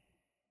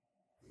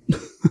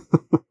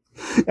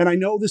 And I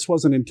know this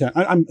wasn't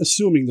I'm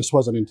assuming this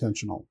wasn't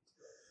intentional.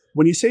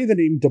 When you say the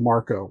name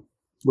DeMarco,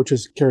 which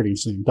is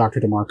Carradine's name, Dr.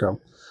 DeMarco,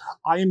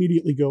 I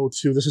immediately go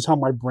to, this is how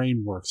my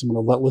brain works. I'm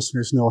going to let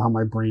listeners know how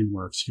my brain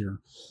works here.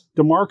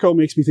 DeMarco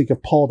makes me think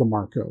of Paul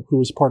DeMarco, who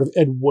was part of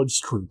Ed Wood's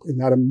troupe, and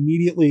that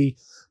immediately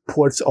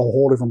puts a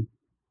whole different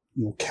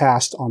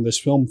cast on this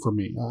film for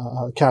me,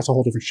 casts a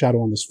whole different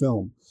shadow on this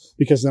film,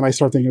 because then I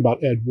start thinking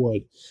about Ed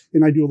Wood,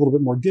 and I do a little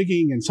bit more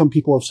digging, and some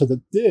people have said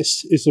that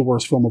this is the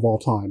worst film of all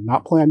time.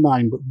 Not Plan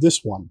 9, but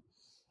this one.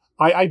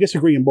 I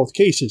disagree in both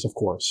cases, of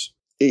course.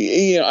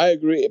 I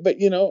agree, but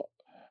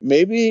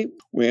maybe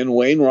when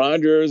Wayne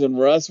Rogers and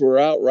Russ were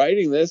out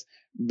writing this,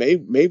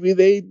 maybe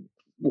they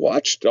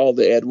watched all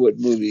the Ed Wood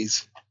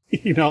movies.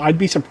 I'd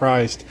be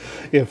surprised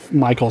if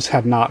Michaels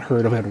had not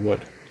heard of Ed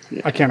Wood.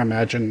 Yeah. I can't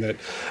imagine that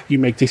you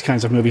make these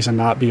kinds of movies and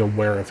not be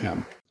aware of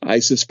him. I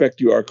suspect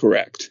you are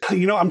correct.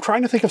 I'm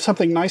trying to think of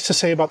something nice to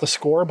say about the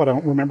score, but I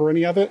don't remember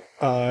any of it.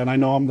 And I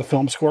know I'm the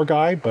film score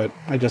guy, but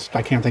I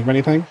can't think of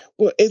anything.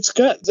 Well,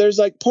 there's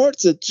like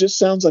parts that just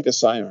sounds like a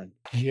siren.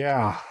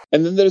 Yeah.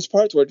 And then there's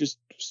parts where it just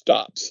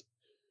stops.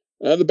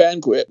 The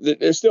band quit.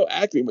 They're still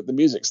acting, but the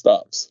music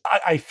stops.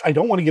 I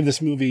don't want to give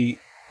this movie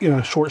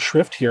short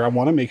shrift here. I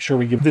want to make sure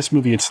we give this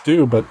movie its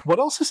due. But what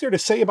else is there to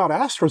say about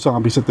Astro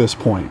Zombies at this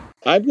point?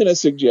 I'm going to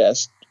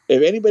suggest,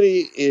 if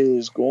anybody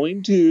is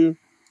going to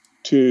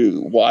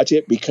watch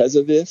it because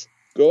of this,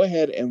 go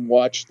ahead and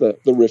watch the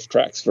Riff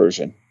Tracks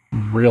version.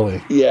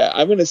 Really? Yeah,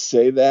 I'm going to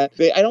say that.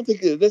 I don't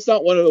think that's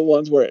not one of the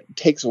ones where it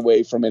takes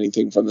away from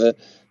anything from the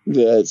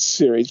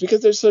series,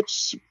 because there's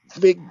such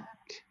big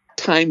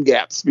time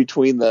gaps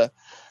between the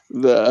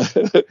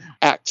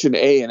action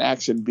A and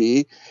action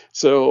B.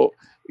 So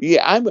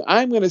yeah,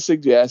 I'm going to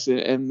suggest,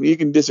 and you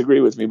can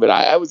disagree with me, but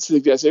I would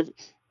suggest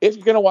if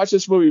you're going to watch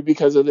this movie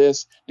because of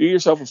this, do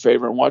yourself a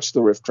favor and watch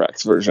the Riff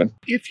Tracks version.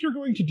 If you're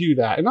going to do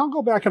that, and I'll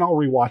go back and I'll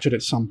rewatch it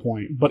at some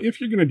point, but if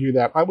you're going to do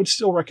that, I would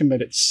still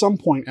recommend at some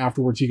point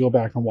afterwards you go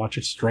back and watch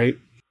it straight,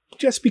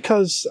 just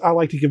because I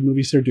like to give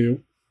movies their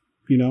due,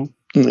 Yeah.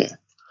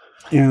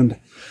 And,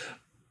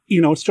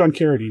 it's John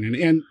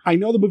Carradine. And I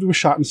know the movie was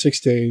shot in 6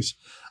 days.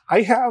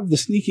 I have the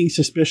sneaking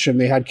suspicion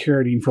they had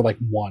Carradine for like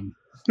 1.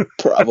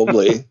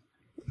 Probably.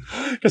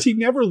 Because he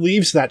never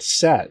leaves that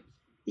set.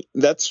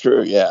 That's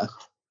true, yeah.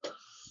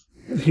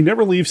 He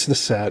never leaves the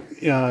set.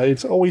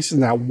 It's always in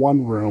that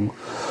one room.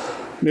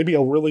 Maybe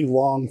a really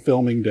long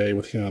filming day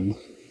with him.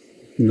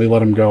 And they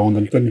let him go and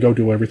then go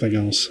do everything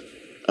else.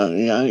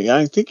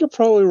 I think you're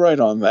probably right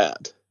on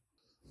that.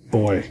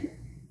 Boy.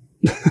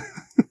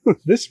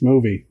 This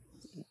movie.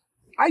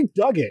 I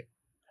dug it.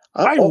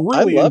 I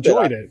really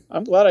enjoyed it.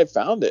 I'm glad I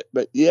found it.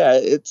 But yeah,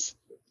 it's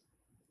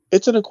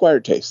an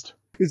acquired taste.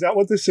 Is that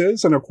what this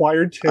is? An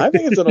acquired taste? I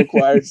think it's an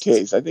acquired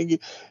taste. I think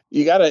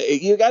you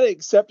gotta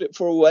accept it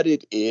for what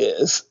it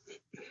is.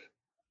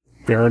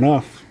 Fair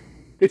enough.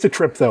 It's a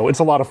trip, though. It's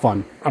a lot of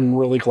fun. I'm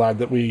really glad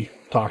that we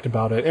talked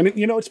about it. And,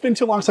 it's been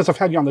too long since I've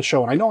had you on the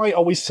show. And I know I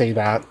always say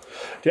that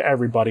to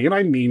everybody, and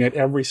I mean it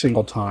every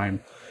single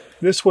time.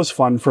 This was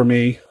fun for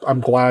me.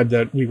 I'm glad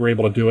that we were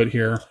able to do it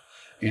here.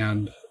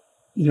 And,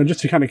 just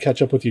to kind of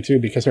catch up with you, too,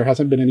 because there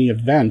hasn't been any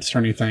events or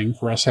anything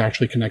for us to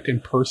actually connect in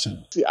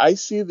person. See, I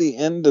see the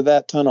end of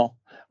that tunnel.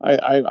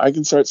 I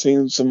can start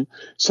seeing some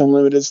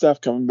limited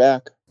stuff coming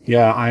back.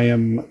 Yeah, I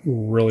am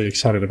really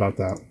excited about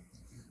that.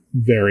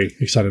 Very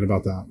excited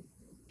about that.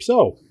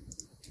 So,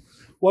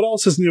 what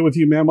else is new with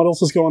you, man? What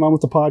else is going on with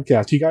the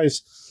podcast? You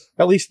guys,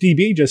 at least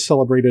DB just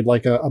celebrated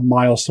like a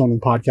milestone in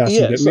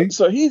podcasting, didn't he?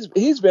 So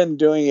he's been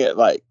doing it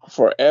like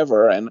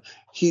forever, and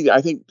he,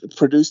 I think,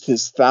 produced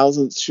his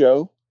 1,000th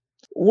show.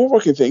 We're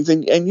working things,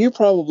 and you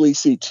probably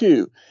see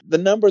too. The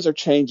numbers are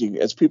changing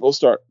as people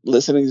start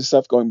listening to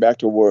stuff, going back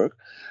to work.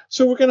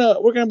 So we're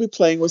gonna be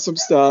playing with some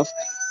stuff.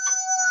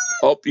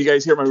 Oh, you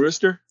guys hear my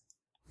rooster?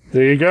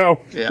 There you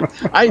go. Yeah,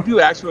 I do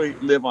actually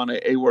live on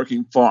a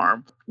working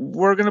farm.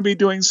 We're going to be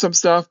doing some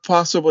stuff,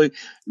 possibly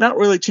not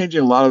really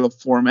changing a lot of the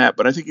format,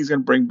 but I think he's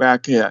going to bring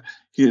back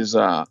his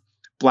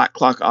Black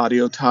Clock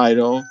audio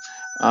title.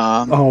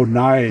 Oh,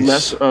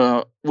 nice.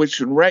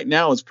 Which right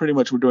now is pretty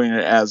much we're doing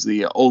it as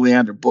the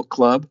Oleander Book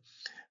Club,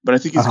 but I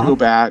think he's going to go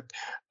back.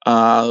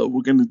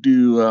 We're going to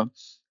do a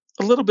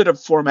little bit of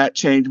format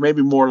change,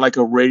 maybe more like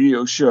a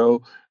radio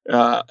show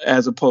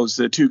as opposed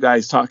to two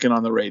guys talking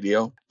on the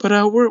radio. But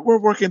we're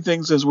working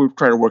things as we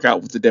try to work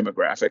out with the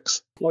demographics.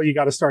 Well, you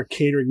got to start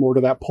catering more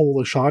to that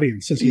Polish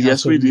audience since you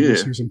have so many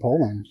listeners in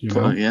Poland.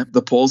 Yeah,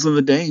 the Poles and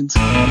the Danes.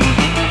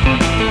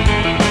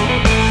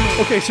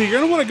 Okay, so you're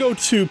going to want to go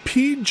to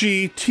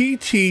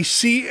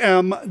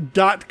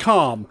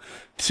pgttcm.com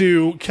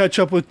to catch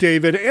up with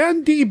David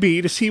and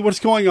DB to see what's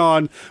going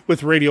on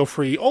with Radio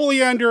Free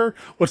Oleander,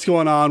 what's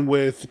going on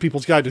with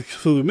People's Guide to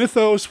Cthulhu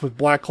Mythos, with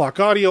Black Clock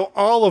Audio,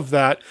 all of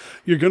that.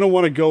 You're going to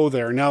want to go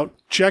there. Now,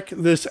 check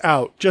this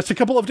out. Just a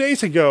couple of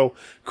days ago,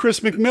 Chris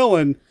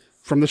McMillan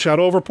from the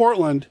Shadow over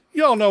Portland.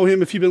 You all know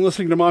him if you've been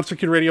listening to Monster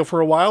Kid Radio for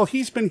a while.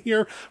 He's been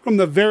here from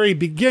the very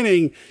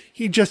beginning.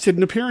 He just did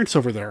an appearance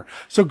over there.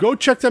 So go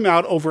check them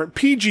out over at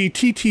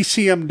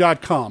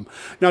pgttcm.com.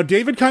 Now,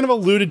 David kind of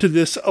alluded to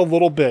this a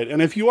little bit,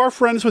 and if you are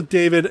friends with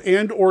David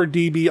and or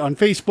DB on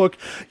Facebook,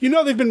 you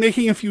know they've been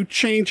making a few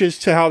changes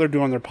to how they're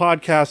doing their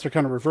podcast. They're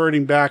kind of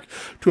reverting back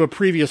to a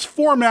previous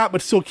format,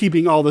 but still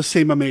keeping all the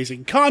same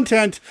amazing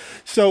content.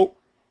 So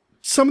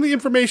some of the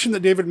information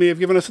that David may have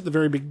given us at the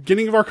very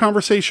beginning of our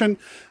conversation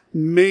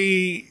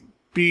may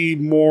be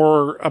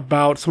more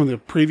about some of the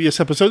previous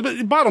episodes.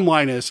 But bottom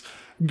line is,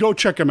 go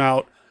check him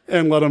out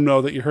and let him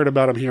know that you heard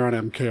about him here on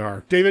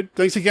MKR. David,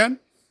 thanks again.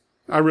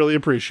 I really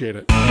appreciate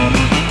it. Do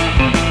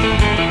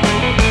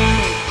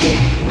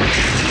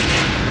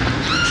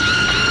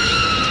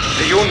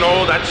you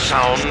know that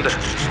sound?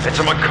 It's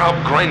a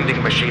macabre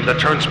grinding machine that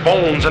turns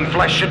bones and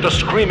flesh into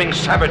screaming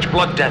savage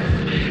blood death.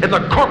 In the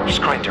corpse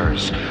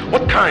grinders,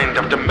 what kind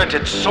of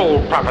demented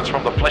soul profits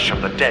from the flesh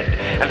of the dead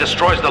and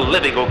destroys the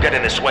living who get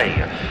in his way?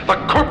 The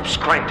corpse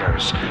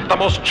grinders, the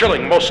most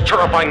chilling, most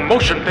terrifying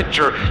motion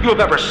picture you have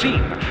ever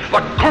seen.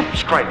 The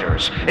corpse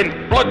grinders,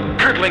 in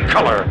blood-curdling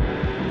color.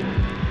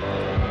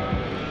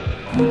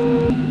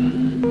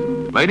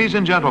 Ladies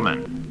and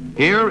gentlemen,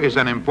 here is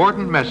an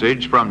important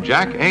message from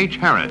Jack H.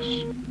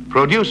 Harris,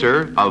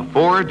 producer of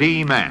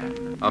 4D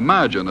Man.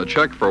 Imagine a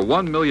check for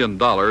 $1 million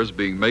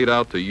being made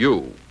out to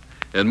you.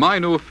 In my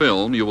new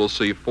film, you will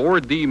see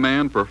 4D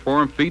Man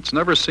perform feats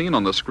never seen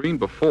on the screen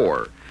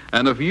before.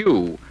 And if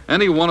you,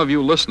 any one of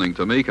you listening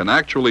to me, can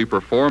actually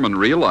perform in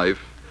real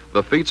life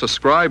the feats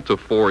ascribed to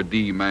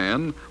 4D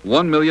Man,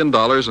 $1 million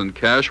in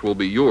cash will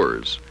be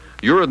yours.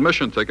 Your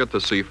admission ticket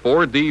to see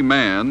 4D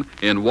Man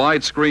in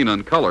widescreen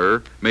and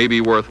color may be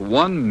worth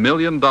 $1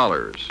 million.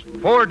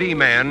 4D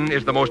Man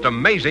is the most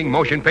amazing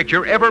motion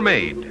picture ever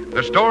made.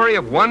 The story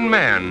of one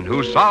man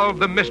who solved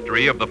the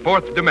mystery of the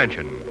fourth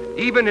dimension.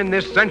 Even in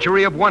this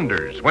century of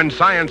wonders, when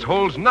science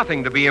holds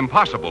nothing to be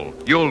impossible,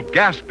 you'll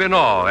gasp in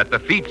awe at the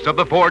feats of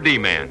the 4D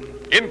Man.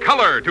 In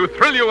color to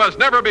thrill you as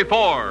never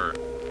before,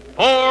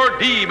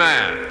 4D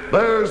Man.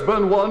 There's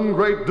been one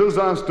great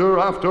disaster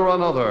after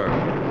another.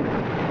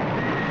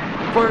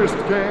 First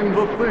came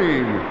the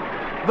theme,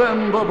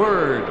 then the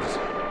birds.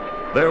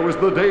 There was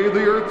the day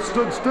the earth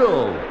stood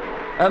still,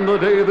 and the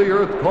day the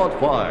earth caught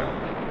fire.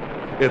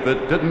 If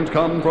it didn't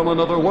come from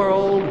another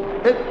world,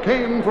 it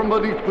came from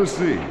beneath the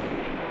sea.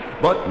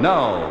 But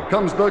now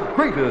comes the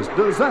greatest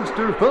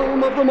disaster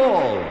film of them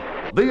all,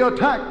 The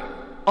Attack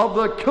of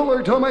the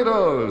Killer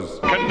Tomatoes.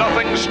 Can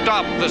nothing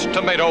stop this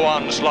tomato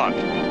onslaught?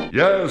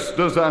 Yes,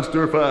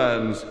 disaster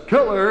fans,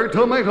 Killer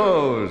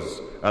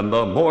Tomatoes. And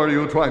the more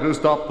you try to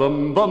stop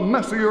them, the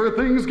messier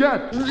things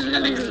get.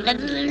 The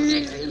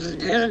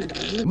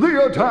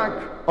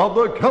Attack of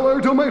the Killer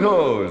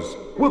Tomatoes,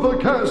 with a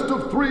cast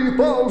of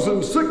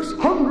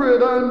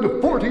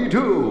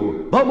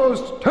 3,642. The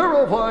most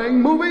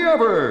terrifying movie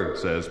ever,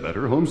 says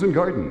Better Homes and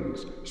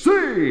Gardens.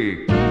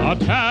 See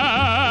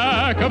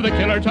Attack of the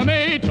Killer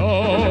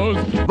Tomatoes.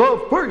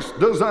 The first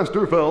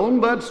disaster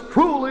film that's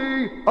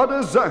truly a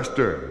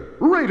disaster.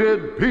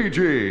 Rated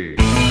PG.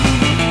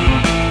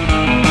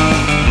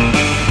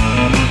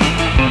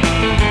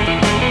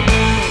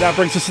 That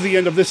brings us to the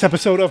end of this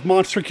episode of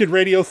Monster Kid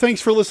Radio.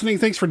 Thanks for listening.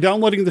 Thanks for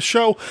downloading the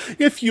show.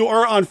 If you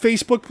are on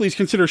Facebook, please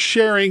consider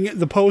sharing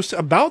the post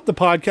about the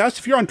podcast.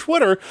 If you're on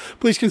Twitter,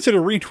 please consider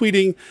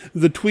retweeting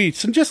the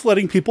tweets and just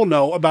letting people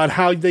know about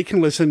how they can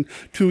listen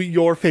to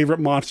your favorite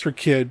Monster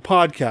Kid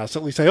podcast.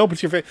 At least I hope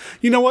it's your favorite.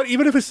 You know what?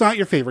 Even if it's not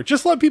your favorite,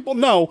 just let people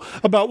know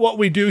about what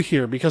we do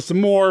here, because the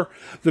more,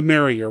 the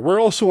merrier.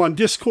 We're also on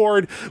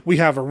Discord. We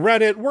have a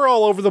Reddit. We're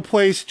all over the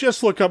place.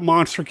 Just look up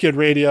Monster Kid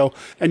Radio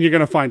and you're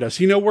going to find us.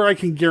 You know where I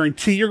can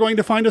guarantee you're going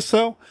to find us,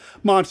 though?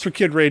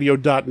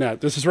 MonsterKidRadio.net.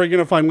 This is where you're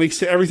going to find links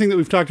to everything that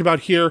we've talked about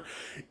here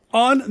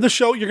on the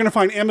show. You're going to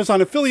find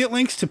Amazon affiliate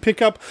links to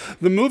pick up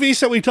the movies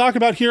that we talk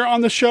about here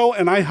on the show,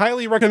 and I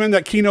highly recommend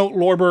that Keynote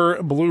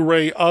Lorber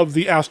Blu-ray of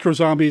the Astro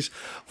Zombies,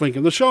 link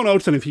in the show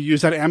notes. And if you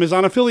use that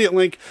Amazon affiliate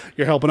link,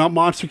 you're helping out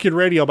Monster Kid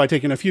Radio by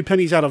taking a few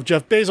pennies out of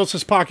Jeff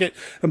Bezos' pocket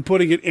and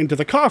putting it into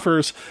the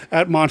coffers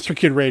at Monster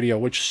Kid Radio,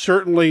 which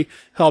certainly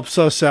helps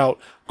us out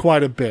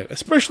quite a bit,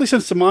 especially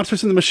since the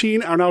Monsters in the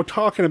Machine are now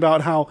talking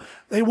about how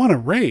they want to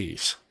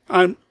raise.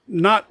 I'm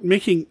not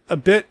making a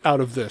bit out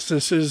of this.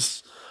 This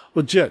is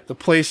legit. The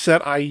place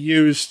that I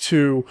use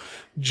to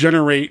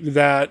generate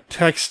that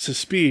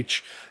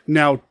text-to-speech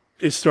now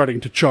is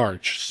starting to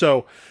charge.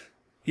 So,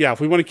 yeah,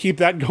 if we want to keep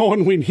that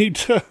going, we need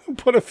to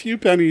put a few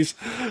pennies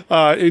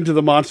into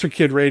the Monster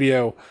Kid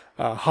Radio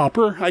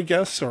hopper, I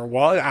guess, or,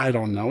 well, I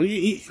don't know.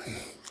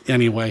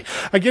 Anyway,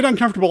 I get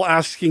uncomfortable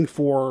asking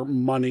for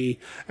money,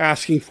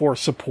 asking for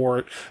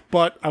support,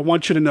 but I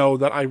want you to know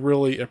that I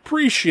really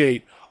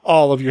appreciate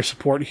all of your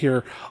support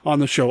here on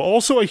the show.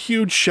 Also, a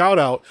huge shout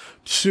out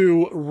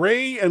to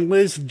Ray and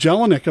Liz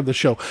Jelinek of the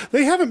show.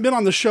 They haven't been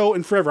on the show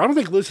in forever. I don't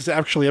think Liz has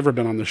actually ever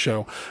been on the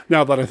show,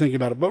 now that I think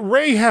about it, but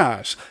Ray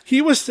has. He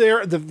was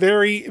there at the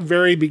very,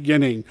 very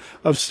beginning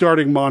of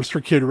starting Monster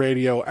Kid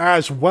Radio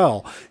as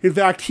well. In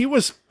fact, he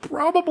was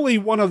probably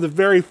one of the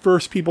very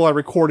first people I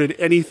recorded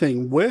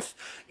anything with,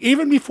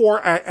 even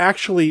before I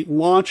actually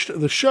launched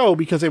the show,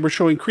 because they were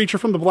showing Creature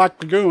from the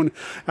Black Lagoon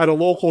at a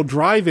local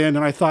drive-in,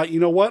 and I thought, you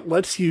know what,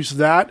 let's use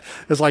that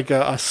as like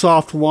a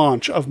soft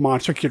launch of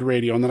Monster Kid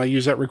Radio, and then I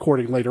use that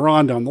recording later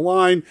on down the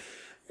line.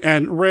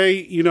 And Ray,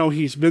 you know,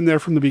 he's been there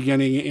from the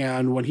beginning,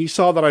 and when he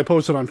saw that I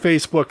posted on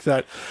Facebook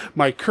that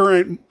my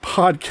current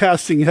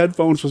podcasting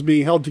headphones was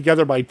being held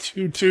together by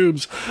 2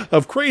 tubes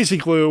of Crazy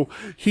Glue,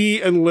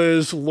 he and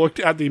Liz looked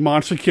at the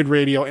Monster Kid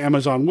Radio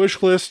Amazon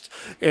wish list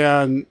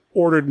and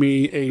ordered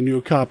me a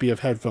new copy of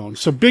headphones.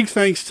 So big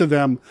thanks to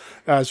them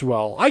as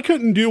well. I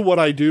couldn't do what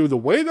I do the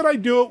way that I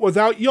do it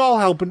without y'all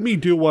helping me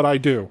do what I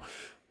do.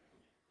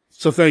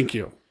 So thank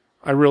you.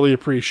 I really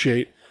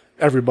appreciate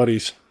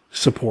everybody's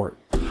support.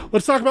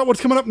 Let's talk about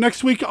what's coming up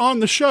next week on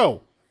the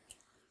show.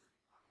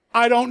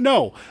 I don't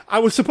know. I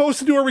was supposed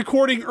to do a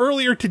recording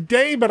earlier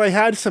today, but I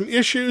had some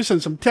issues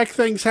and some tech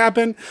things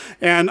happen,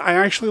 and I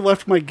actually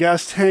left my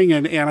guests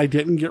hanging, and I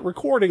didn't get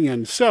recording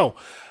in. So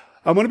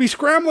I'm going to be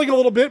scrambling a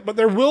little bit, but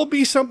there will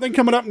be something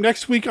coming up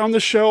next week on the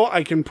show.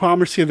 I can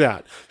promise you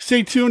that.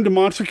 Stay tuned to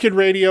Monster Kid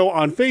Radio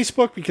on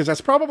Facebook, because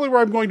that's probably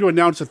where I'm going to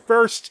announce it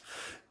first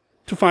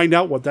to find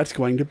out what that's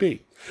going to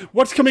be.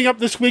 What's coming up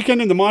this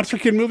weekend in the Monster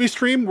Kid movie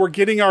stream? We're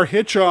getting our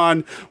hitch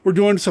on. We're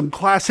doing some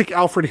classic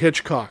Alfred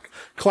Hitchcock.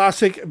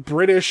 Classic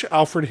British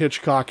Alfred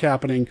Hitchcock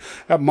happening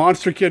at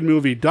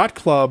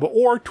monsterkidmovie.club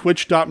or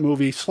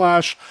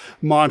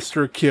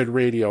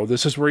twitch.tv/monsterkidradio.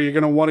 This is where you're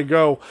going to want to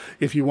go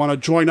if you want to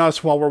join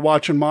us while we're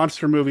watching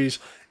monster movies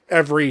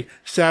every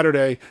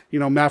Saturday. You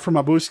know, Matt from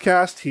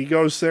Abooscast, he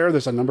goes there.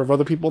 There's a number of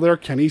other people there.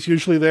 Kenny's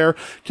usually there.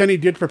 Kenny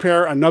did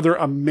prepare another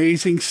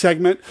amazing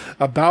segment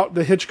about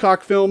the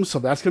Hitchcock films, so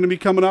that's going to be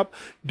coming up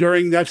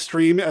during that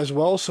stream as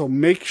well. So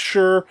make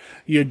sure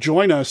you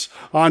join us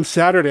on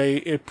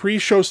Saturday.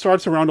 Pre-show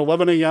starts around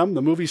 11 a.m.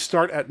 The movies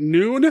start at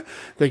noon.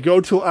 They go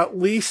till at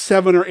least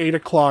 7 or 8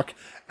 o'clock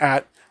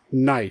at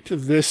night.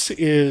 This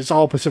is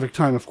all Pacific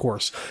time, of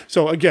course.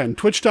 So again,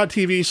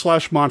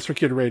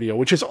 twitch.tv/monsterkidradio,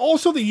 which is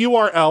also the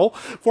URL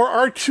for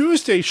our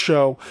Tuesday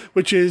show,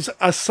 which is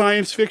a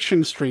science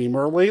fiction stream,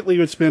 or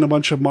lately it's been a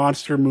bunch of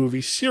monster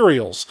movie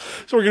serials.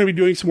 So we're going to be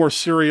doing some more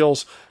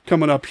serials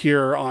coming up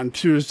here on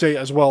Tuesday,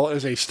 as well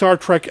as a Star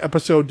Trek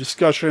episode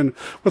discussion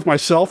with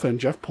myself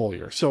and Jeff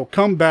Polier. So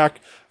come back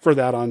for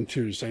that on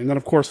Tuesday. And then,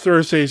 of course,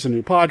 Thursday is a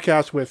new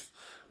podcast with,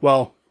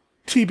 well,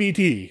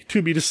 TBD,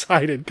 to be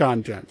decided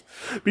content.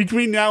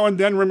 Between now and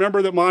then,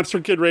 remember that Monster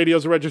Kid Radio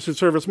is a registered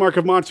service mark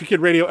of Monster Kid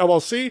Radio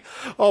LLC.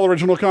 All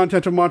original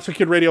content of Monster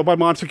Kid Radio by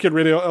Monster Kid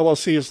Radio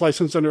LLC is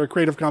licensed under a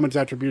Creative Commons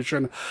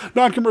Attribution,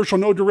 non-commercial,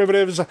 no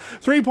derivatives,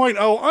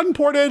 3.0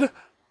 unported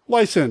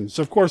license.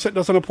 Of course, it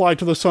doesn't apply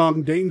to the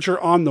song Danger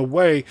on the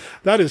Way.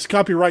 That is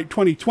copyright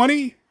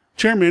 2020.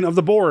 Chairman of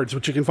the Boards,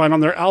 which you can find on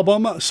their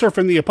album,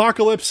 Surfing the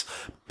Apocalypse.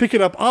 Pick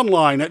it up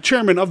online at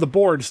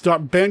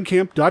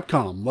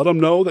chairmanoftheboards.bandcamp.com. Let them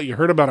know that you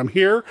heard about them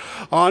here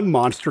on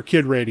Monster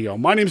Kid Radio.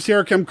 My name's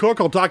Derek M.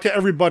 Cook. I'll talk to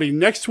everybody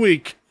next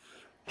week.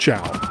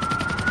 Ciao.